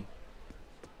anything.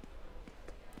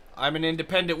 I'm an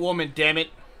independent woman, damn it.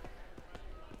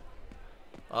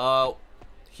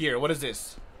 Here, what is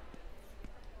this?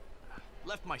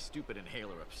 Left my stupid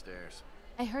inhaler upstairs.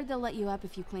 I heard they'll let you up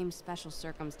if you claim special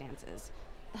circumstances.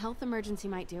 The health emergency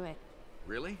might do it.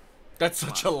 Really? That's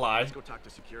such a lie. Let's go talk to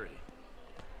security.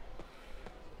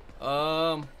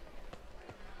 Alright,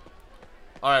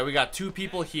 we got 2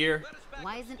 people here.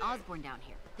 Why isn't Osborn down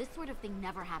here? This sort of thing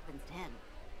never happens to him.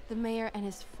 The mayor and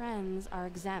his friends are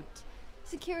exempt.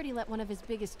 Security let one of his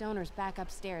biggest donors back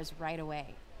upstairs right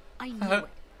away. I knew it.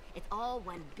 It's all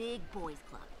one big boys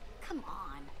club. Come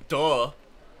on. Duh.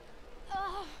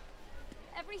 Ugh.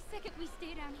 Every second we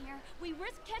stay down here, we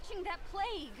risk catching that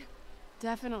plague.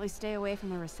 Definitely stay away from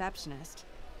the receptionist.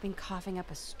 Been coughing up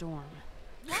a storm.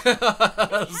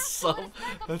 That's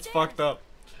fucked up.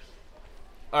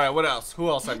 Alright, what else? Who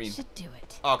else, I mean? Should do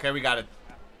it. Okay, we got it.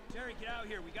 Jerry, get out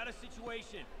here. We got a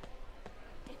situation.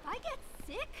 If I get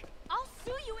sick, I'll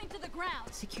sue you into the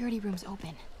ground. Security room's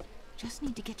open. Just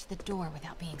need to get to the door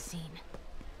without being seen.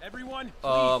 Everyone,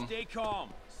 please stay calm.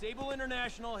 Sable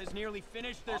International has nearly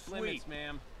finished their sweep. Limits,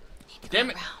 ma'am. Damn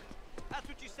it. That's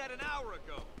what you said an hour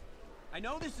ago. I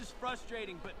know this is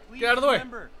frustrating, but please Get out of the way.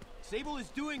 remember, Sable is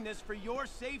doing this for your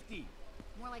safety.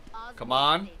 More like Osborne's Come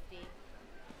on. safety.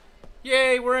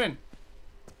 Yay, we're in.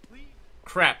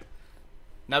 Crap.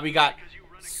 Now we got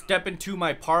step into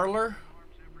my parlor.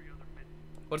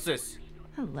 What's this?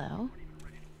 Hello.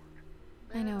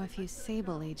 I know a few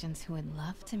Sable agents who would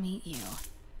love to meet you.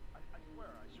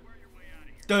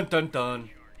 Dun dun dun.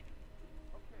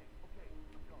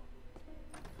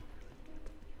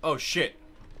 Oh shit.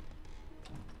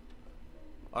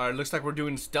 Alright, looks like we're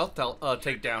doing stealth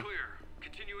takedown.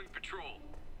 Continuing patrol.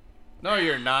 No,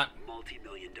 you're not.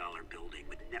 Multi-million-dollar building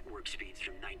with network speeds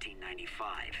from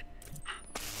 1995.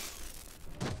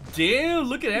 Damn,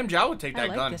 look at MJ. I would take I that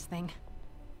like gun. this thing.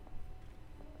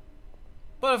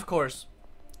 But of course,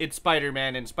 it's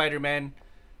Spider-Man, and Spider-Man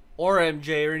or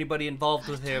MJ or anybody involved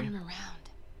with Turn him. him around.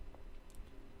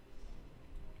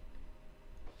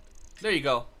 There you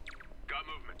go. Got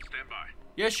movement. Stand by.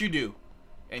 Yes, you do.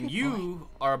 And Good you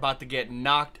are about to get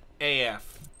knocked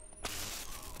AF.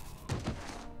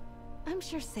 I'm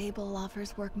sure Sable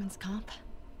offers workman's comp.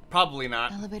 Probably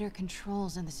not. Elevator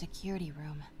controls in the security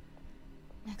room.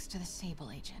 Next to the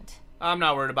Sable agent. I'm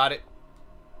not worried about it.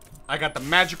 I got the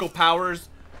magical powers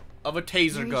of a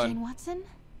taser Mary gun. Jane Watson?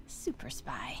 Super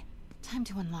spy. Time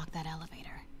to unlock that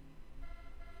elevator.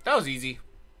 That was easy.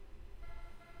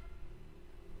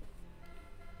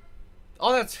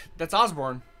 Oh, that's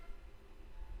Osborne.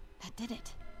 That did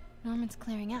it. Norman's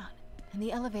clearing out, and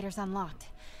the elevator's unlocked.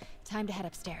 Time to head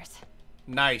upstairs.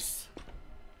 Nice.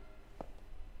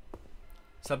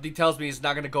 Something tells me it's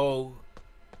not gonna go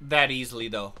that easily,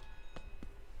 though.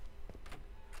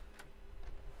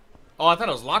 Oh, I thought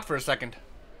it was locked for a second.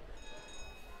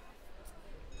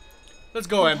 Let's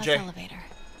go, MJ. Elevator.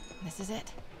 This is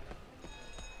it.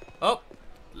 Oh,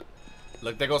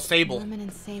 look, there goes Sable. Norman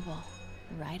and Sable,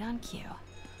 right on cue.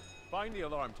 Find the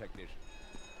alarm technician.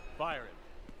 Fire him.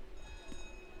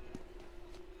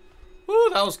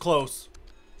 Ooh, that was close.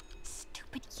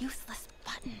 Stupid, useless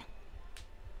button.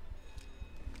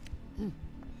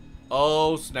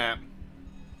 Oh, snap.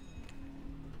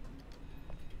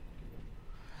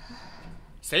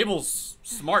 Sable's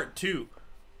smart, too.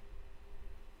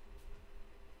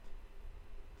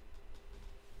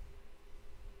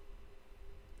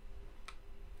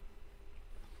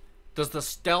 Does the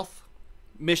stealth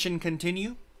mission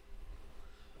continue?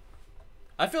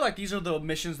 I feel like these are the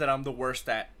missions that I'm the worst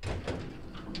at.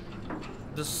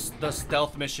 The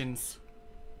stealth missions.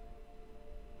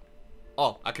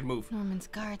 Oh, I can move. Norman's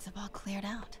guards have all cleared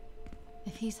out.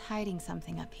 If he's hiding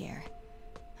something up here,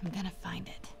 I'm gonna find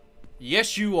it.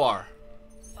 Yes, you are.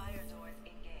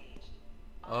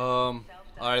 Alright,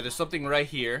 there's something right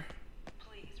here.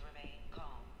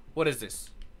 What is this?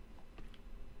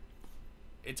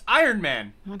 It's Iron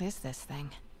Man. What is this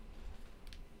thing?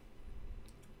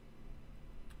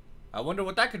 I wonder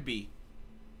what that could be.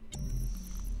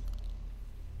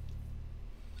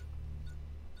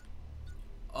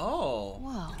 Oh.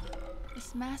 Whoa.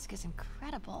 This mask is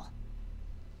incredible.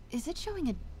 Is it showing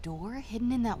a door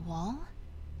hidden in that wall?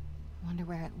 Wonder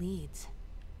where it leads.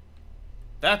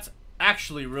 That's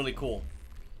actually really cool.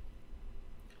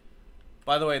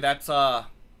 By the way, that's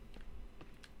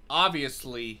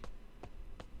obviously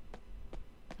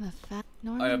The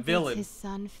Norman villain. bids his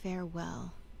son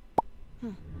farewell.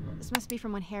 This must be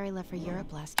from when Harry left for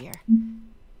Europe last year.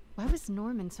 Why was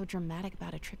Norman so dramatic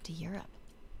about a trip to Europe?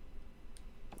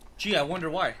 Gee, I wonder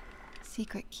why.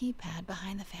 Secret keypad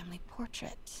behind the family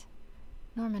portrait.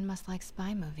 Norman must like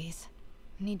spy movies.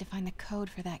 We need to find the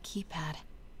code for that keypad.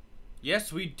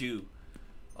 Yes, we do.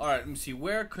 Alright, let me see.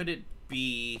 Where could it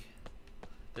be?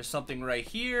 There's something right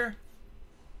here.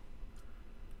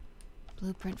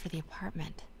 Blueprint for the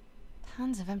apartment.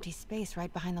 Tons of empty space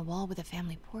right behind the wall with a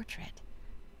family portrait.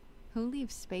 Who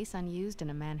leaves space unused in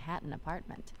a Manhattan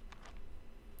apartment?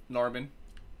 Norman.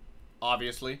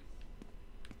 Obviously.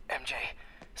 MJ,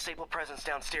 Sable presence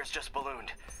downstairs just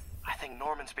ballooned. I think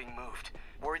Norman's being moved.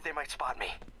 Worried they might spot me.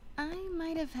 I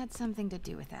might have had something to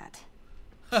do with that.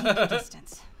 Keep your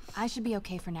distance. I should be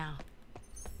okay for now.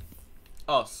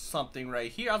 Oh, something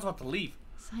right here. I was about to leave.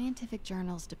 Scientific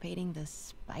journals debating the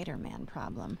Spider-Man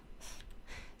problem.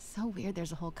 So weird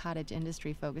there's a whole cottage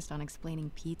industry focused on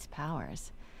explaining Pete's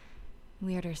powers.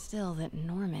 Weirder still that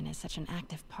Norman is such an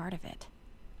active part of it.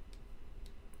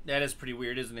 That is pretty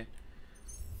weird, isn't it?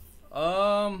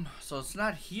 So it's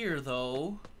not here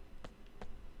though.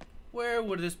 Where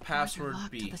would this password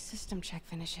Locked be? till the system check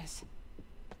finishes.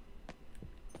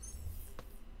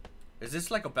 Is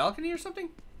this like a balcony or something?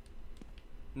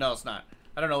 No, it's not.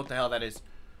 I don't know what the hell that is.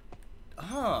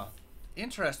 Huh.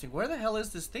 Interesting. Where the hell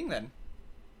is this thing then?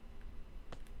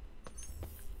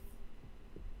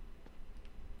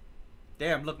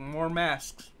 Damn, look, more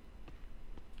masks.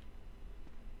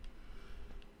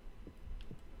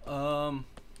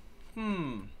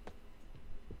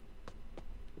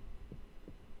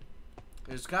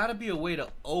 There's gotta be a way to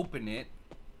open it.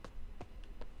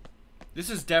 This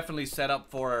is definitely set up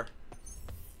for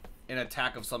an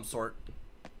attack of some sort.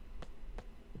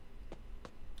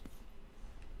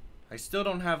 I still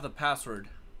don't have the password.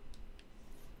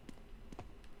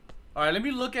 Alright, let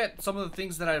me look at some of the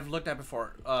things that I've looked at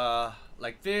before.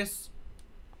 Like this.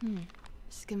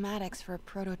 Schematics for a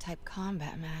prototype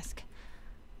combat mask.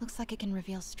 Looks like it can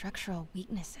reveal structural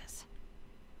weaknesses.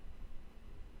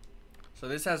 So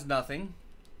this has nothing.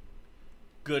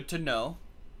 Good to know.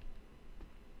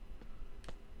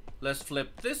 Let's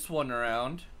flip this one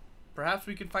around. Perhaps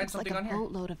we can find something on here. Looks like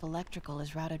a boatload of electrical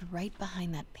is routed right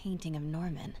behind that painting of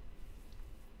Norman.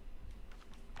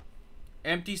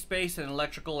 Empty space and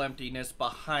electrical emptiness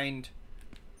behind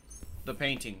the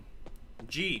painting.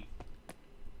 Gee.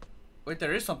 Wait,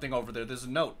 there is something over there. There's a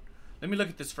note. Let me look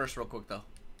at this first real quick, though.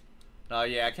 Oh,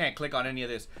 yeah, I can't click on any of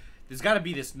this. There's got to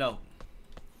be this note.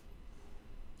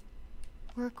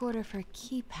 Work order for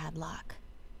keypad lock.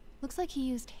 Looks like he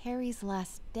used Harry's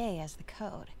last day as the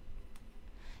code.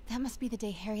 That must be the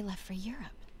day Harry left for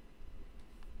Europe.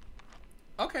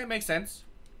 Okay, makes sense.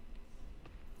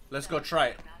 Let's go try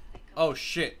it. Oh,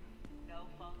 shit. No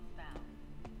phones found.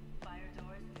 Fire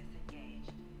doors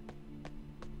disengaged.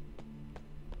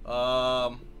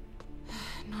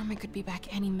 Norman could be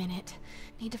back any minute.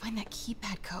 Need to find that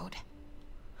keypad code.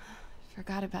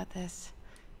 Forgot about this.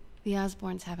 The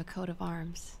Osborns have a coat of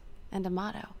arms and a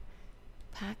motto.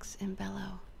 Pax in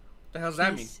bello. The hell's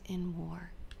that mean? Peace in war.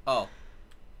 Oh.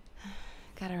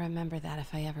 Gotta remember that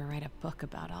if I ever write a book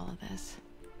about all of this.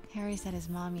 Harry said his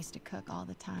mom used to cook all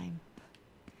the time.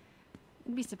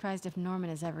 I'd be surprised if Norman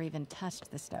has ever even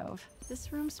touched the stove.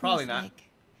 This room smells like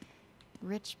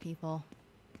rich people.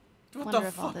 Wonder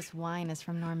if all this wine is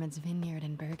from Norman's vineyard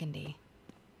in Burgundy.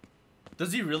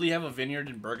 Does he really have a vineyard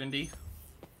in Burgundy?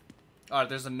 Alright,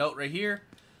 there's a note right here.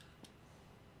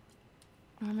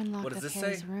 Norman locked up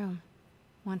Harry's room.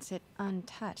 Wants it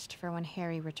untouched for when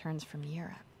Harry returns from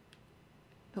Europe.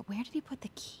 But where did he put the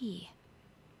key?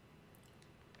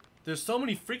 There's so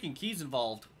many freaking keys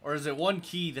involved. Or is it one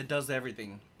key that does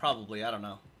everything? Probably, I don't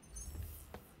know.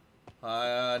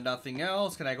 Nothing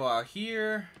else. Can I go out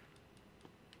here?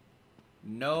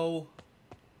 No.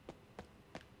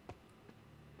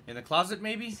 In the closet,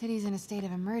 maybe? The city's in a state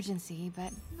of emergency,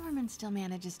 but Norman still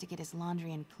manages to get his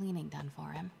laundry and cleaning done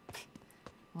for him.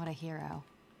 What a hero.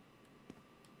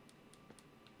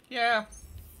 Yeah.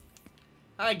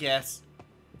 I guess.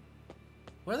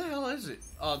 Where the hell is it?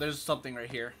 Oh, there's something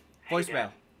right here.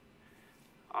 Voicemail.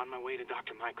 On my way to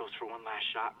Dr. Michael's for one last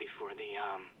shot before the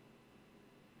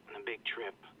big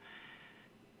trip.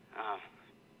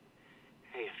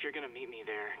 Hey, if you're gonna meet me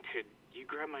there, could you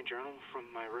grab my journal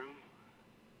from my room?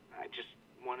 I just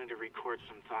wanted to record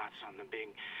some thoughts on the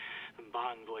big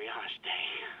Bon Voyage day.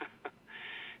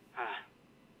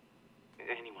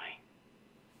 Anyway.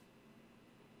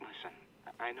 Listen,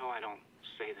 I know I don't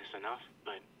say this enough,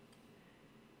 but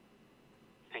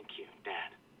thank you,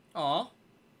 Dad. Aw.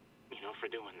 You know, for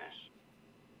doing this.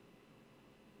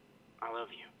 I love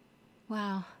you.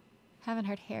 Wow. Haven't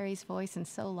heard Harry's voice in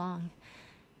so long.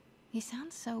 He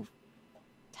sounds so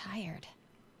tired.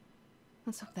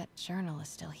 Let's hope that journal is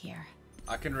still here.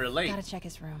 I can relate. Gotta check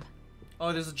his room.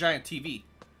 Oh, there's a giant TV.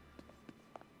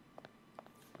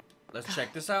 Let's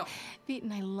check this out. Pete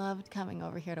and I loved coming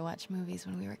over here to watch movies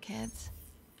when we were kids.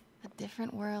 A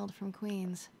different world from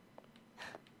Queens.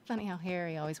 Funny how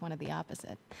Harry always wanted the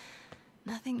opposite.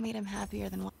 Nothing made him happier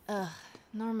than...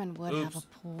 Norman would have a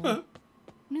pool.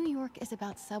 New York is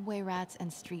about subway rats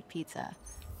and street pizza,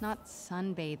 not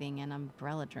sunbathing and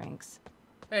umbrella drinks.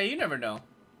 Hey, you never know.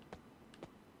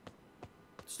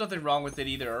 There's nothing wrong with it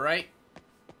either, alright?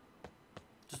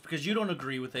 Just because you don't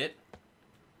agree with it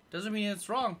doesn't mean it's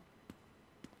wrong.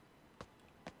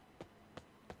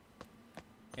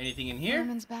 Anything in here?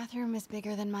 Norman's bathroom is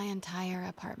bigger than my entire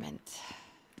apartment.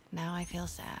 Now I feel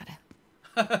sad.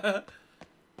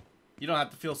 You don't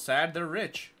have to feel sad, they're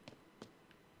rich.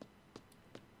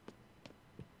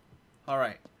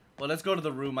 Alright, well let's go to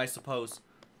the room, I suppose.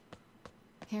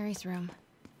 Harry's room.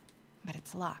 But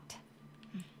it's locked.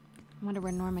 I wonder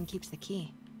where Norman keeps the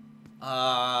key.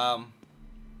 Right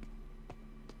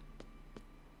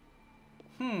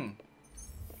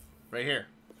here.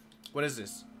 What is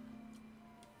this?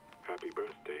 Happy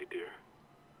birthday, dear.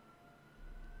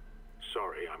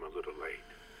 Sorry I'm a little late.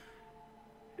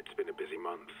 It's It's been a busy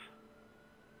month.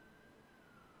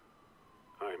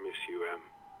 I miss you, Em.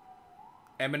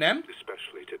 Eminem?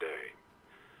 Especially today.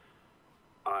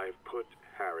 I've put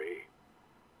Harry...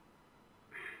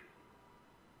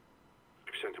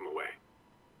 I've sent him away.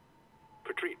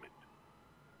 For treatment.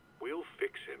 We'll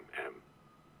fix him, Em.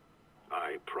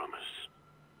 I promise.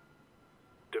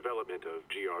 Development of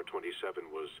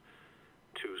GR-27 was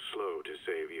too slow to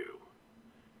save you.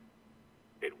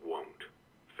 It won't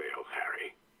fail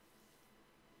Harry.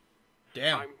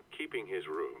 Damn. I'm keeping his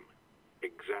room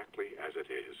exactly as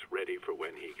it is, ready for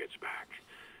when he gets back.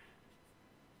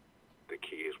 The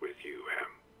key is with you, Em.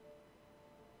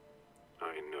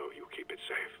 I know you keep it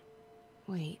safe.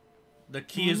 Wait. The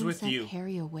key is with sent you.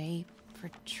 Harry away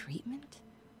for treatment?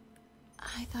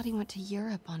 I thought he went to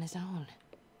Europe on his own.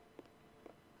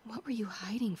 What were you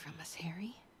hiding from us,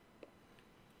 Harry?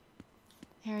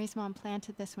 Harry's mom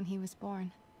planted this when he was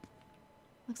born.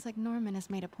 Looks like Norman has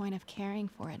made a point of caring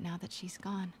for it now that she's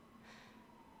gone.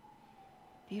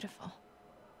 Beautiful.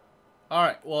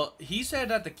 Alright, well, he said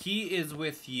that the key is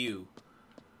with you.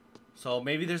 So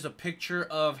maybe there's a picture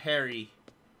of Harry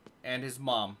and his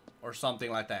mom or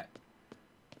something like that.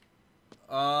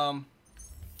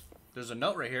 There's a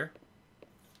note right here.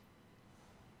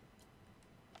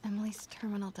 Emily's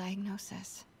terminal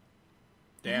diagnosis.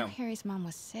 I Damn. knew Harry's mom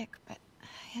was sick, but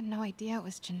I had no idea it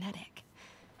was genetic.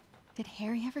 Did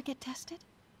Harry ever get tested?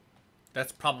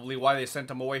 That's probably why they sent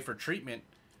him away for treatment.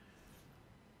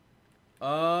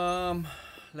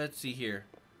 Let's see here.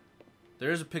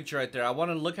 There's a picture right there. I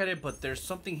want to look at it, but there's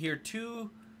something here too.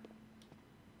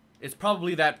 It's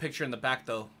probably that picture in the back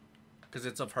though, because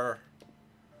it's of her.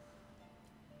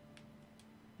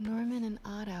 Norman and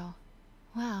Otto.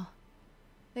 Wow.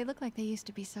 They look like they used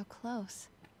to be so close.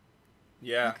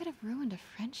 Yeah. What could have ruined a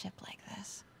friendship like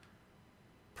this?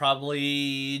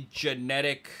 Probably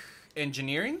genetic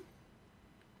engineering.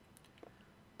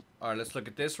 Alright, let's look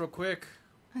at this real quick.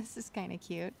 This is kind of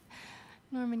cute.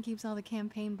 Norman keeps all the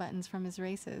campaign buttons from his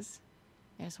races.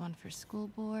 There's one for school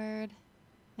board,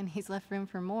 and he's left room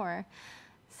for more.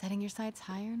 Setting your sights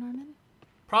higher, Norman?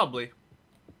 Probably.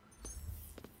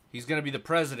 He's gonna be the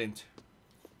president.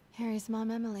 Harry's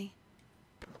mom, Emily.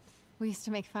 We used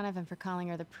to make fun of him for calling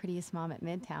her the prettiest mom at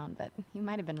Midtown, but he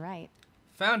might have been right.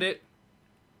 Found it.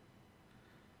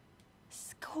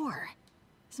 Score.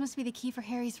 This must be the key for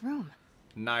Harry's room.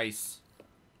 Nice.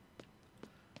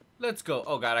 Let's go.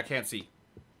 Oh god, I can't see.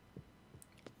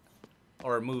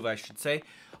 Or move, I should say.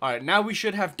 Alright, now we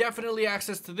should have definitely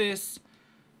access to this.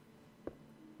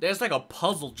 There's like a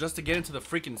puzzle just to get into the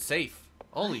freaking safe.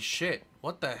 Holy shit.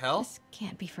 What the hell? This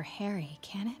can't be for Harry,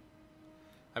 can it?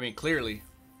 I mean, clearly.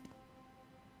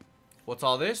 What's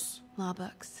all this? Law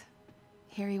books.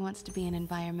 Harry wants to be an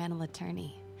environmental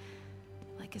attorney.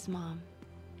 Like his mom.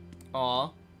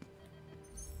 Aw.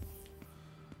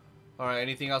 Alright,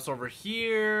 anything else over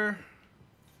here?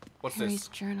 What's Harry's this?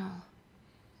 journal.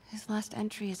 His last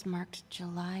entry is marked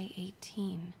July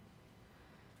 18.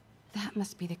 That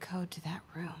must be the code to that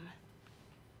room.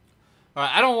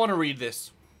 Alright, I don't want to read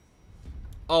this.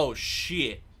 Oh,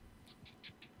 shit.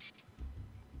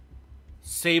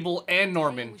 Sable and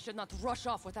Norman. We should not rush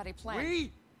off without a plan.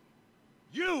 We?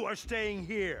 You are staying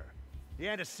here. The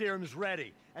antiserum's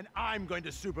ready, and I'm going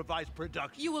to supervise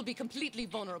production. You will be completely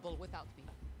vulnerable without me.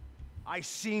 I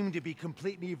seem to be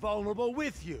completely vulnerable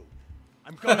with you.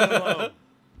 I'm going alone.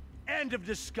 End of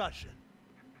discussion.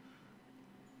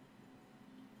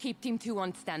 Keep Team 2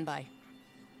 on standby.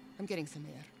 I'm getting some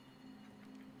air.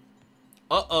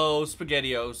 Uh-oh,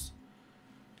 SpaghettiOs.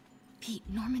 Pete,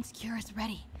 Norman's cure is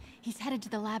ready. He's headed to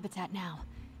the lab it's at now.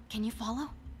 Can you follow?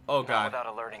 Oh, Not God. without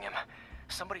alerting him.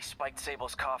 Somebody spiked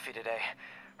Sable's coffee today.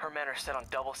 Her men are set on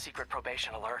double secret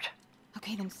probation alert.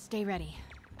 Okay, then stay ready.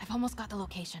 I've almost got the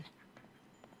location.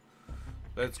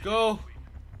 Let's go.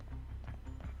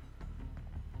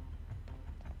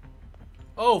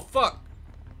 Oh, fuck.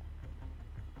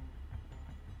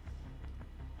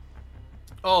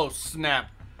 Oh,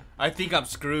 snap. I think I'm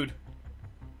screwed.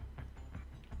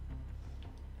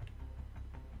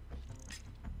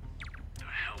 The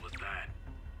hell was that?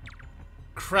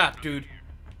 Crap, dude.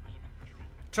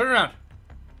 Turn around.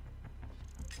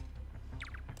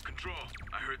 Control,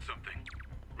 I heard something.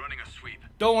 Running a sweep.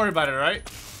 Don't worry about it, right?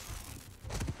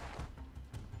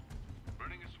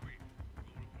 Running a sweep.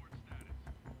 We'll report status.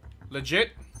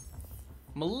 Legit?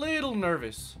 I'm a little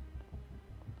nervous.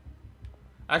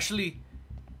 Actually,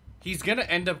 he's gonna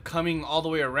end up coming all the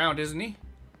way around, isn't he?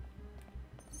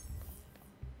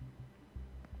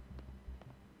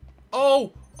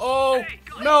 Oh! Oh!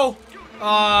 No!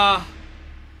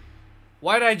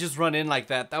 Why did I just run in like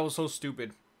that? That was so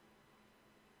stupid.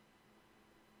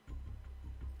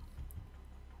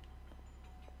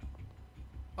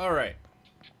 Alright.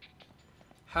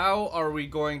 How are we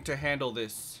going to handle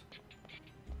this?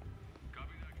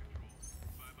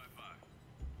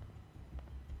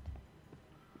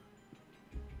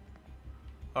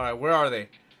 Alright, where are they?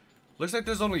 Looks like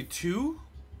there's only 2.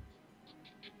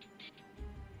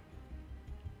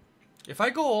 If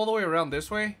I go all the way around this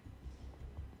way...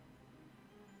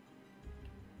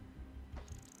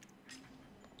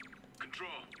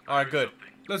 Alright, good.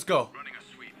 Let's go.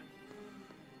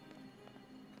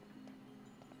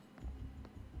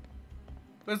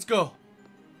 Let's go.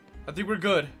 I think we're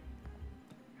good.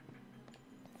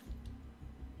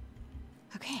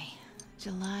 Okay,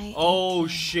 July 18th. Oh,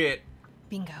 shit.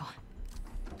 Bingo.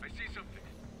 I see something.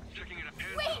 Checking it out.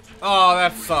 Wait! Oh,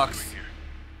 that sucks.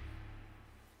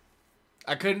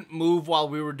 I couldn't move while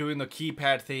we were doing the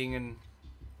keypad thing and...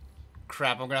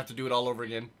 Crap, I'm gonna have to do it all over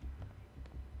again.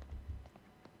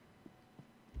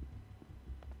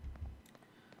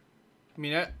 I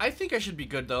mean, I think I should be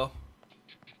good, though.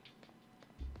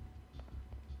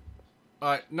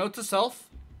 Alright, note to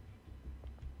self.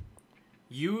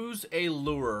 Use a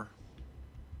lure.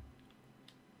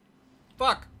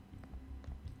 Fuck.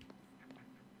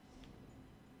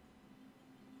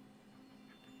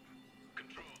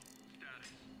 Control.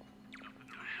 Status. Nothing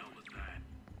the hell was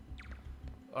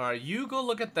that? Alright, you go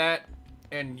look at that,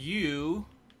 and you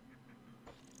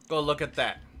go look at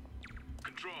that.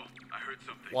 Control. I heard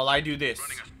something. While I do this.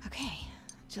 Okay,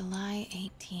 July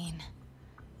 18.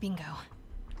 Bingo.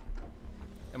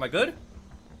 Am I good?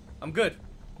 I'm good.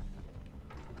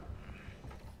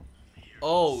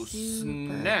 Oh,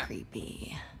 snap.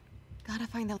 Creepy. Gotta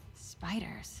find the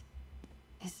spiders.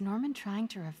 Is Norman trying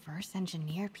to reverse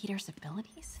engineer Peter's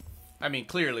abilities? I mean,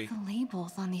 clearly. The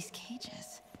labels on these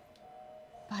cages.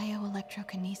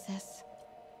 Bioelectrokinesis,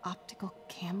 optical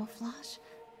camouflage?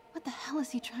 What the hell is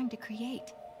he trying to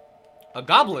create? A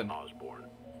goblin. Osborne,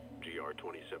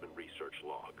 GR-27 research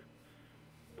log.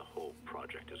 The whole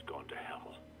project has gone to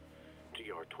hell.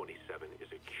 GR-27 is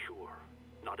a cure,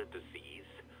 not a disease.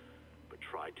 But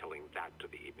try telling that to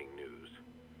the evening news.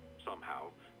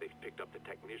 Somehow, they've picked up the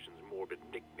technician's morbid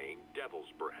nickname,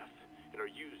 Devil's Breath, and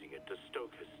are using it to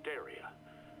stoke hysteria.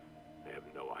 They have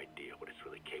no idea what it's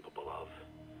really capable of.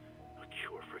 A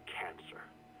cure for cancer,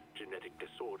 genetic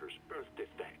disorders, birth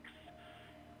defects.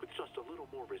 With just a little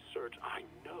more research, I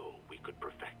know we could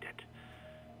perfect it.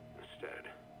 Instead,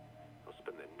 I'll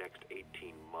spend the next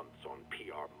 18 months on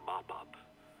PR mop-up.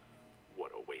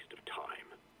 What a waste of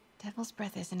time. Devil's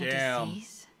Breath isn't a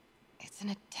disease. It's an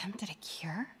attempt at a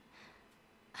cure?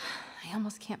 I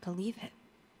almost can't believe it.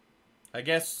 I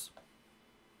guess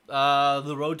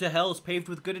the road to hell is paved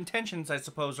with good intentions, I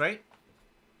suppose, right?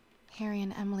 Harry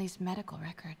and Emily's medical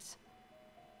records.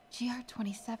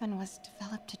 GR-27 was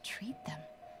developed to treat them.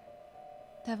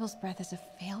 Devil's Breath is a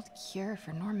failed cure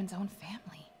for Norman's own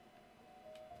family.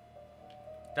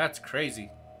 That's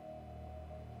crazy.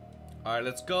 Alright,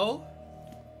 let's go.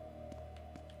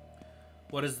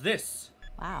 What is this?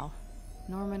 Wow.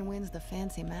 Norman wins the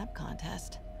fancy map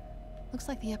contest. Looks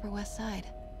like the Upper West Side.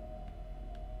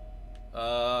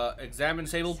 Examine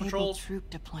Sable patrols. Troop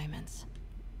deployments.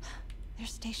 They're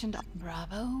stationed up.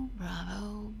 Bravo,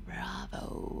 bravo,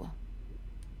 bravo.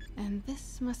 And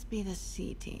this must be the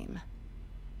C team.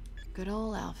 Good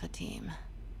old Alpha team.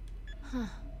 Huh.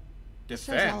 This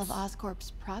shows all of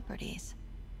Oscorp's properties.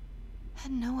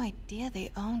 Had no idea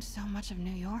they owned so much of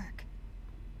New York.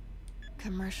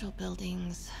 Commercial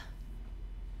buildings.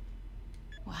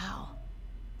 Wow.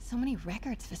 So many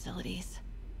records facilities.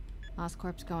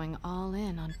 Oscorp's going all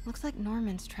in on... Looks like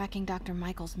Norman's tracking Dr.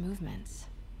 Michael's movements.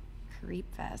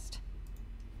 Creepfest.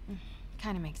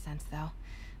 Kinda makes sense, though.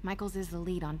 Michael's is the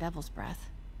lead on Devil's Breath.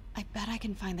 I bet I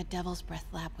can find the Devil's Breath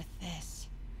lab with this.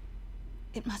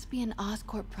 It must be an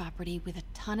Oscorp property with a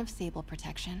ton of Sable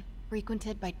protection,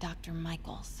 frequented by Dr.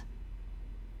 Michaels.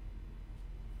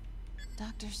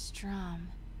 Dr. Strom.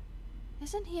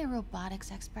 Isn't he a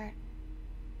robotics expert?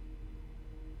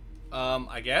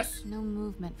 I guess? No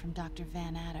movement from Dr.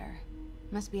 Van Adder.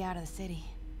 Must be out of the city.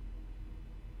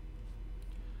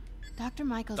 Dr.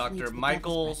 Michaels leads the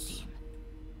Devil's Breath team.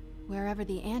 Wherever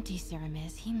the anti-serum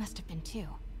is, he must have been too.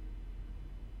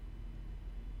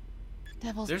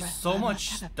 Devil's There's Breath so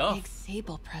much must have stuff. A big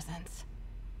Sable presence.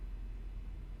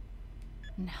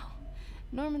 No.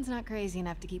 Norman's not crazy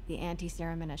enough to keep the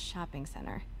anti-serum in a shopping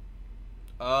center.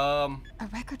 A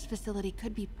records facility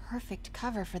could be perfect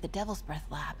cover for the Devil's Breath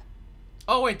lab.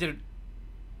 Oh, wait,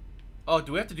 Oh,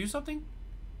 do we have to do something?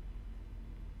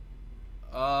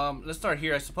 Let's start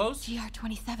here, I suppose.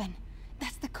 GR-27.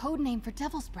 That's the code name for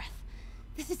Devil's Breath.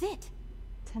 This is it.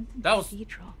 10th and That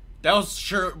Cathedral. was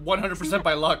sure 100%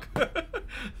 by luck.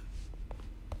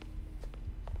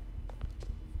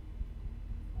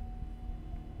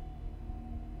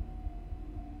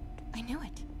 I knew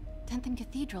it. 10th and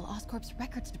Cathedral, Oscorp's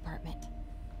records department.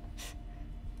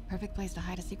 Perfect place to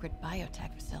hide a secret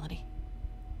biotech facility.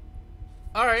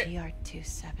 Alright.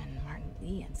 GR27 Martin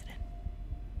Lee incident.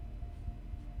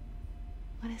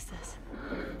 What is this?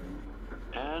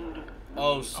 And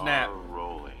oh snap. We are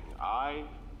rolling. I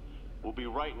will be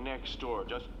right next door.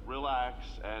 Just relax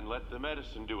and let the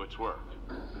medicine do its work.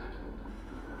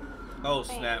 Oh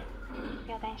snap.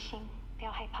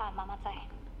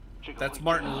 That's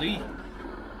Martin Lee.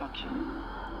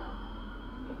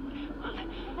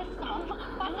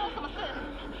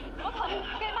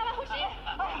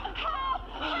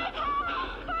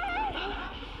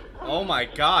 Oh my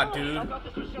god, dude.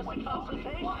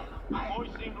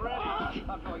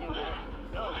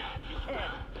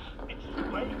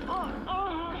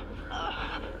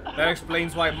 That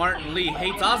explains why Martin Lee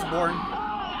hates Osborn.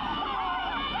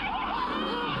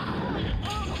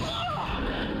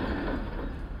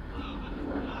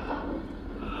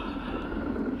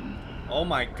 Oh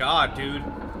my god, dude.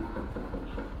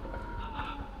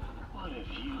 What have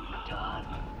you done?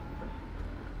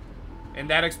 And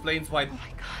that explains why oh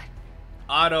my god.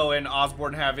 Otto and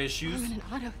Osborn have issues. Norman and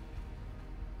Otto.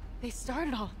 They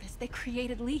started all of this. They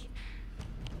created Lee.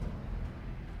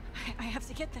 I have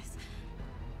to get this.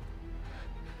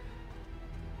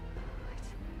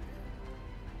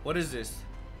 What is this?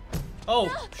 Oh,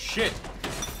 no. Shit.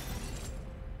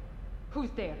 Who's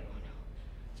there?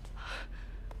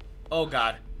 Oh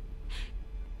god.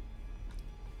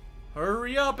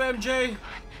 Hurry up, MJ.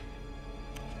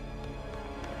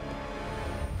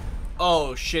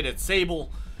 Oh shit, it's Sable.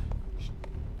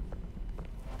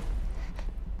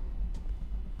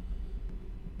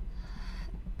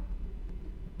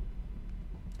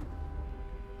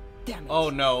 Damn it. Oh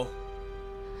no.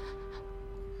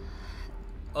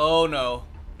 Oh no.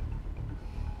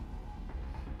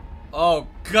 Oh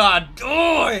god.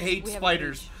 Oh, I hate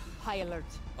spiders. High alert.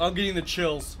 I'm getting the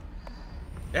chills.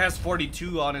 It has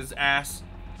 42 on his ass.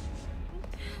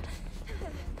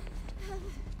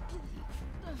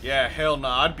 Yeah, hell no.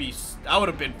 I would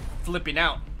have been flipping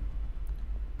out.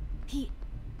 Pete,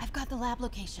 I've got the lab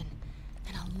location.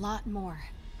 And a lot more.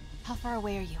 How far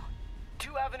away are you?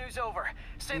 2 avenues over.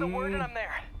 Say the word and I'm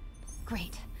there.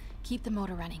 Great. Keep the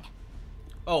motor running.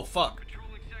 Oh, fuck.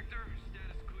 Controlling sector,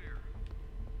 status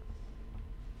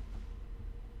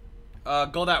clear.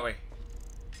 Go that way.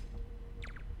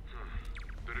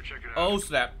 Better check it out. Oh,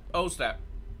 snap. Oh, snap.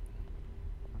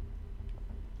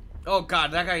 Oh,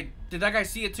 God. That guy... Did that guy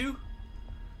see it, too?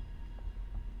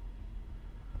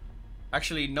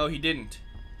 Actually, no, he didn't.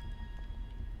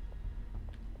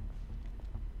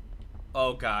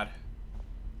 Oh, God.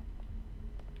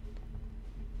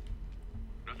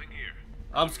 Nothing here.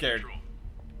 I'm scared.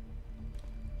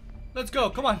 Let's go.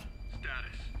 Come on.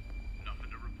 Status. Nothing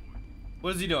to report.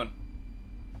 What is he doing?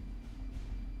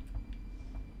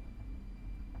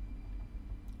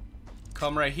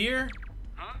 Come right here.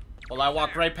 Huh? Well, I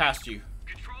walk right past you.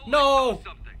 No!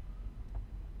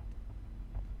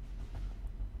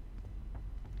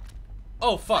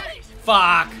 Oh, fuck.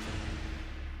 Fuck.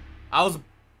 I was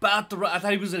about to run. I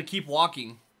thought he was going to keep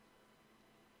walking.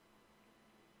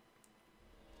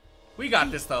 We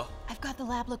got this, though. I've got the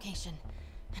lab location.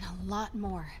 And a lot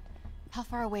more. How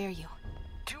far away are you?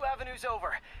 2 avenues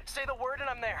over. Say the word and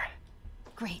I'm there.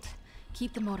 Great.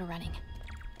 Keep the motor running.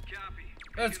 Copy.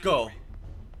 Let's go.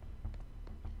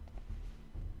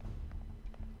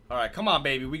 Alright, come on,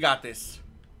 baby. We got this.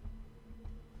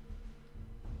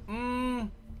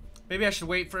 Maybe I should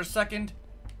wait for a second.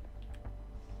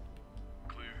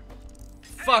 Clear.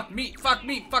 Fuck me. Fuck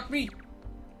me. Fuck me.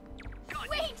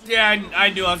 Wait! Yeah, I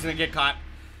knew I was going to get caught.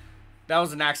 That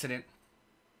was an accident.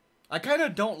 I kind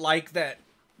of don't like that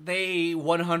they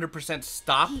 100%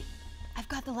 stop. Pete, I've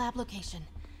got the lab location.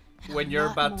 And when you're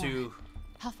about to...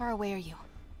 How far away are you?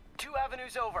 2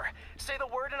 avenues over. Say the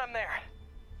word and I'm there.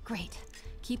 Great.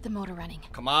 Keep the motor running.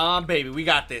 Come on, baby. We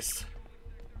got this.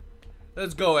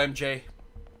 Let's go, MJ.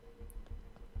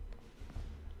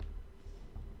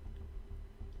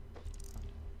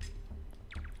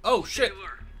 Oh, shit.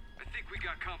 I think we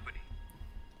got company.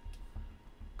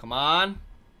 Come on.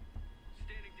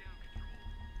 Standing down,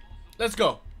 control. Let's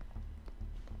go.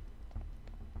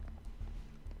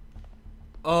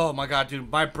 Oh my god,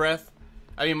 dude. My breath.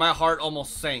 I mean, my heart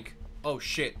almost sank. Oh,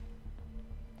 shit.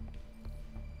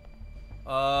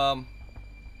 I got nothing.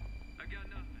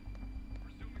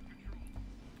 Resuming control.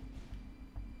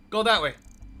 Go that way.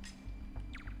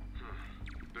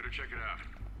 Better check it out.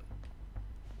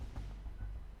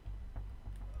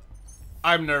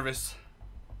 I'm nervous.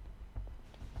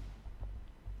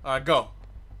 Alright, go.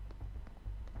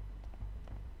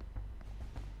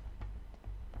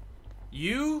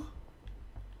 You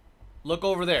look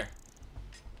over there.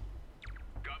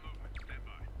 Got movement. Stand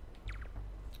by.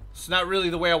 It's not really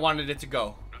the way I wanted it to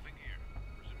go. Nothing here.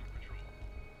 Resuming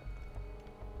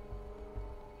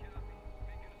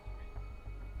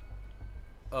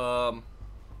patrol.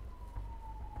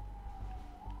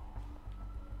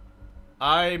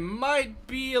 I might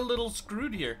be a little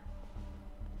screwed here.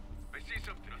 I see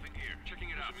something. Nothing here. Checking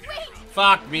it out. Wait!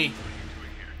 Fuck me.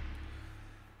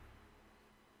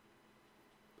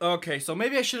 Okay, so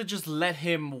maybe I should have just let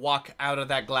him walk out of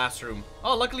that glass room.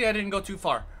 Oh, luckily I didn't go too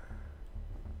far.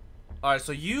 Alright,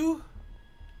 so you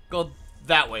go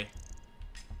that way.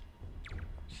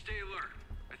 Stay alert.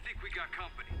 I think we got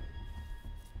company.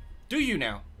 Do you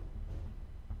now?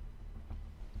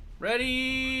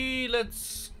 Ready?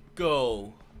 Let's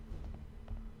go.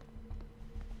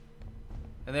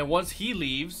 And then once he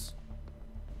leaves,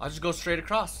 I'll just go straight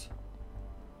across.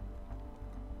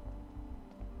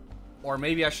 Or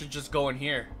maybe I should just go in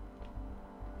here.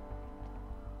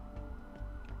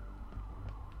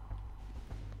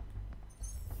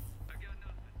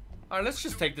 Alright, let's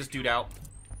just take this dude out.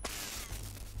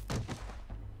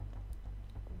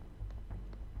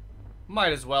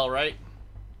 Might as well, right?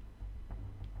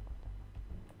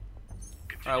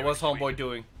 Alright, what's homeboy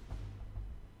doing?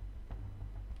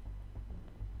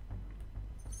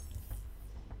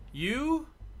 You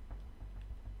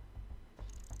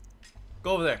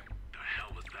go over there. The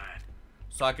hell was that?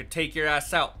 So I could take your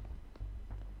ass out.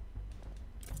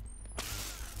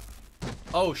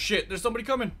 Oh shit, there's somebody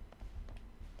coming.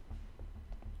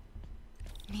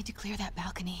 Need to clear that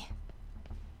balcony.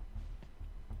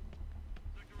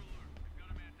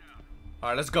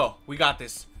 Alright, let's go. We got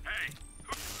this. Hey.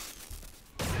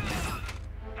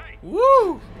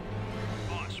 Woo!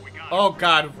 Boss, we got Oh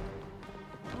god.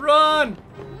 Run!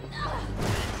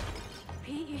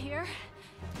 Pete, you here?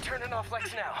 Turning off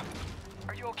lights now.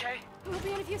 Are you okay? We'll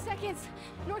be in a few seconds.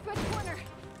 Northwest corner.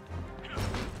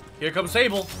 Here comes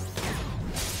Sable.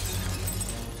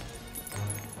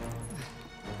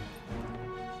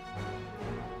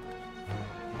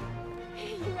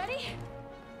 You ready?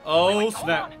 Oh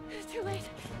snap. It's too late.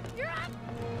 You're up!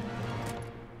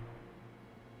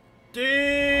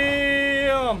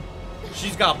 Damn!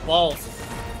 She's got balls.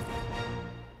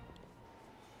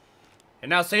 And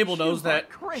now Sable knows that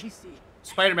Crazy.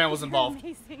 Spider-Man was involved.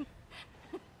 Amazing.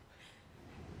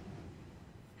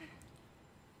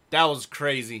 That was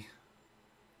crazy.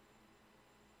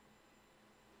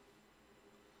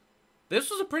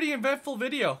 This was a pretty eventful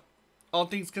video, all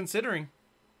things considering.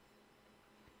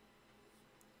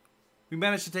 We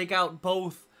managed to take out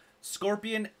both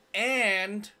Scorpion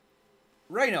and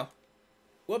RHINO.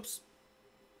 Whoops.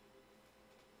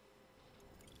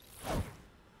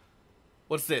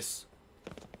 What's this?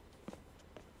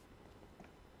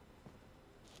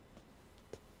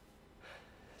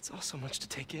 It's all so much to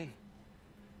take in.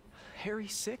 Harry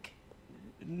sick,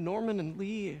 Norman and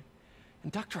Lee,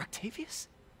 and Dr. Octavius?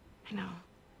 I know.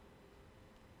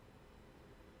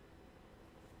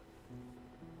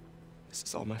 This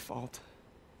is all my fault.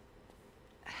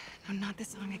 No, not this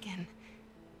song again.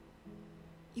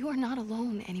 You are not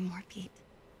alone anymore, Pete.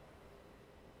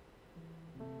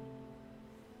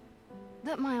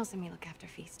 Let Miles and me look after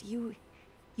Feast. You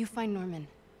find Norman.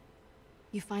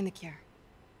 You find the cure.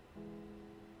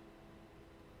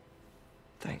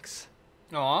 Thanks,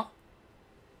 Aw.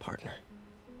 partner.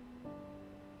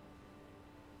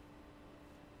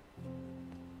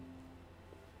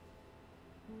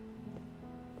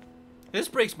 This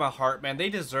breaks my heart, man. They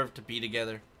deserve to be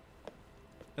together.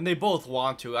 And they both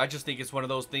want to. I just think it's one of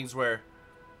those things where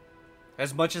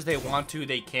as much as they want to,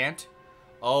 they can't.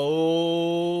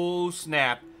 Oh,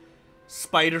 snap.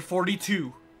 Spider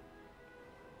 42.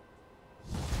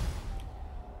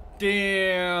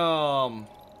 Damn.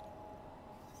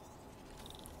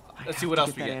 Let's see what else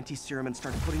we get. get. That anti-serum and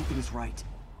start putting things right.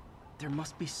 There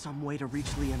must be some way to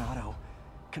reach Leonardo.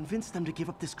 Convince them to give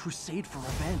up this crusade for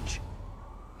revenge.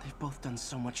 They've both done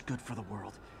so much good for the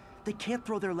world. They can't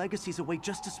throw their legacies away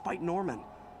just to spite Norman.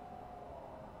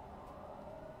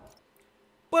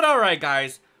 But alright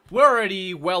guys, we're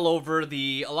already well over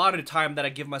the allotted time that I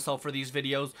give myself for these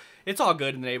videos. It's all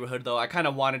good in the neighborhood though. I kind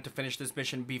of wanted to finish this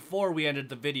mission before we ended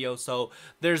the video, so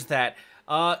there's that.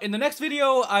 In the next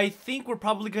video, I think we're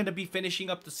probably going to be finishing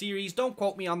up the series. Don't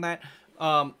quote me on that.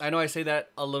 I know I say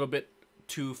that a little bit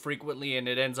too frequently and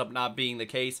it ends up not being the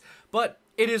case, but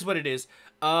it is what it is.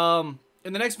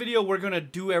 In the next video, we're going to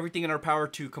do everything in our power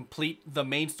to complete the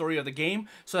main story of the game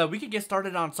so that we can get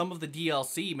started on some of the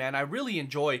DLC, man. I really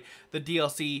enjoy the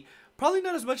DLC. Probably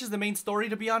not as much as the main story,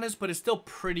 to be honest, but it's still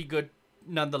pretty good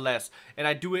nonetheless. And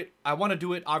I want to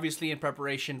do it obviously in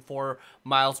preparation for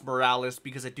Miles Morales,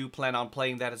 because I do plan on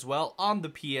playing that as well on the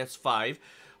PS5.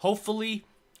 Hopefully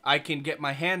I can get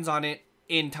my hands on it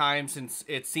in time, since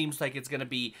it seems like it's going to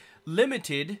be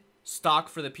limited stock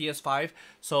for the PS5.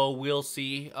 So we'll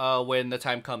see when the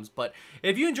time comes. But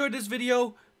if you enjoyed this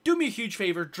video, do me a huge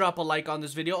favor, drop a like on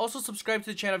this video. Also subscribe to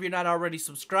the channel if you're not already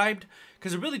subscribed,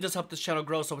 because it really does help this channel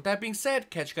grow. So with that being said,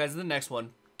 catch you guys in the next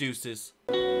one. Deuces.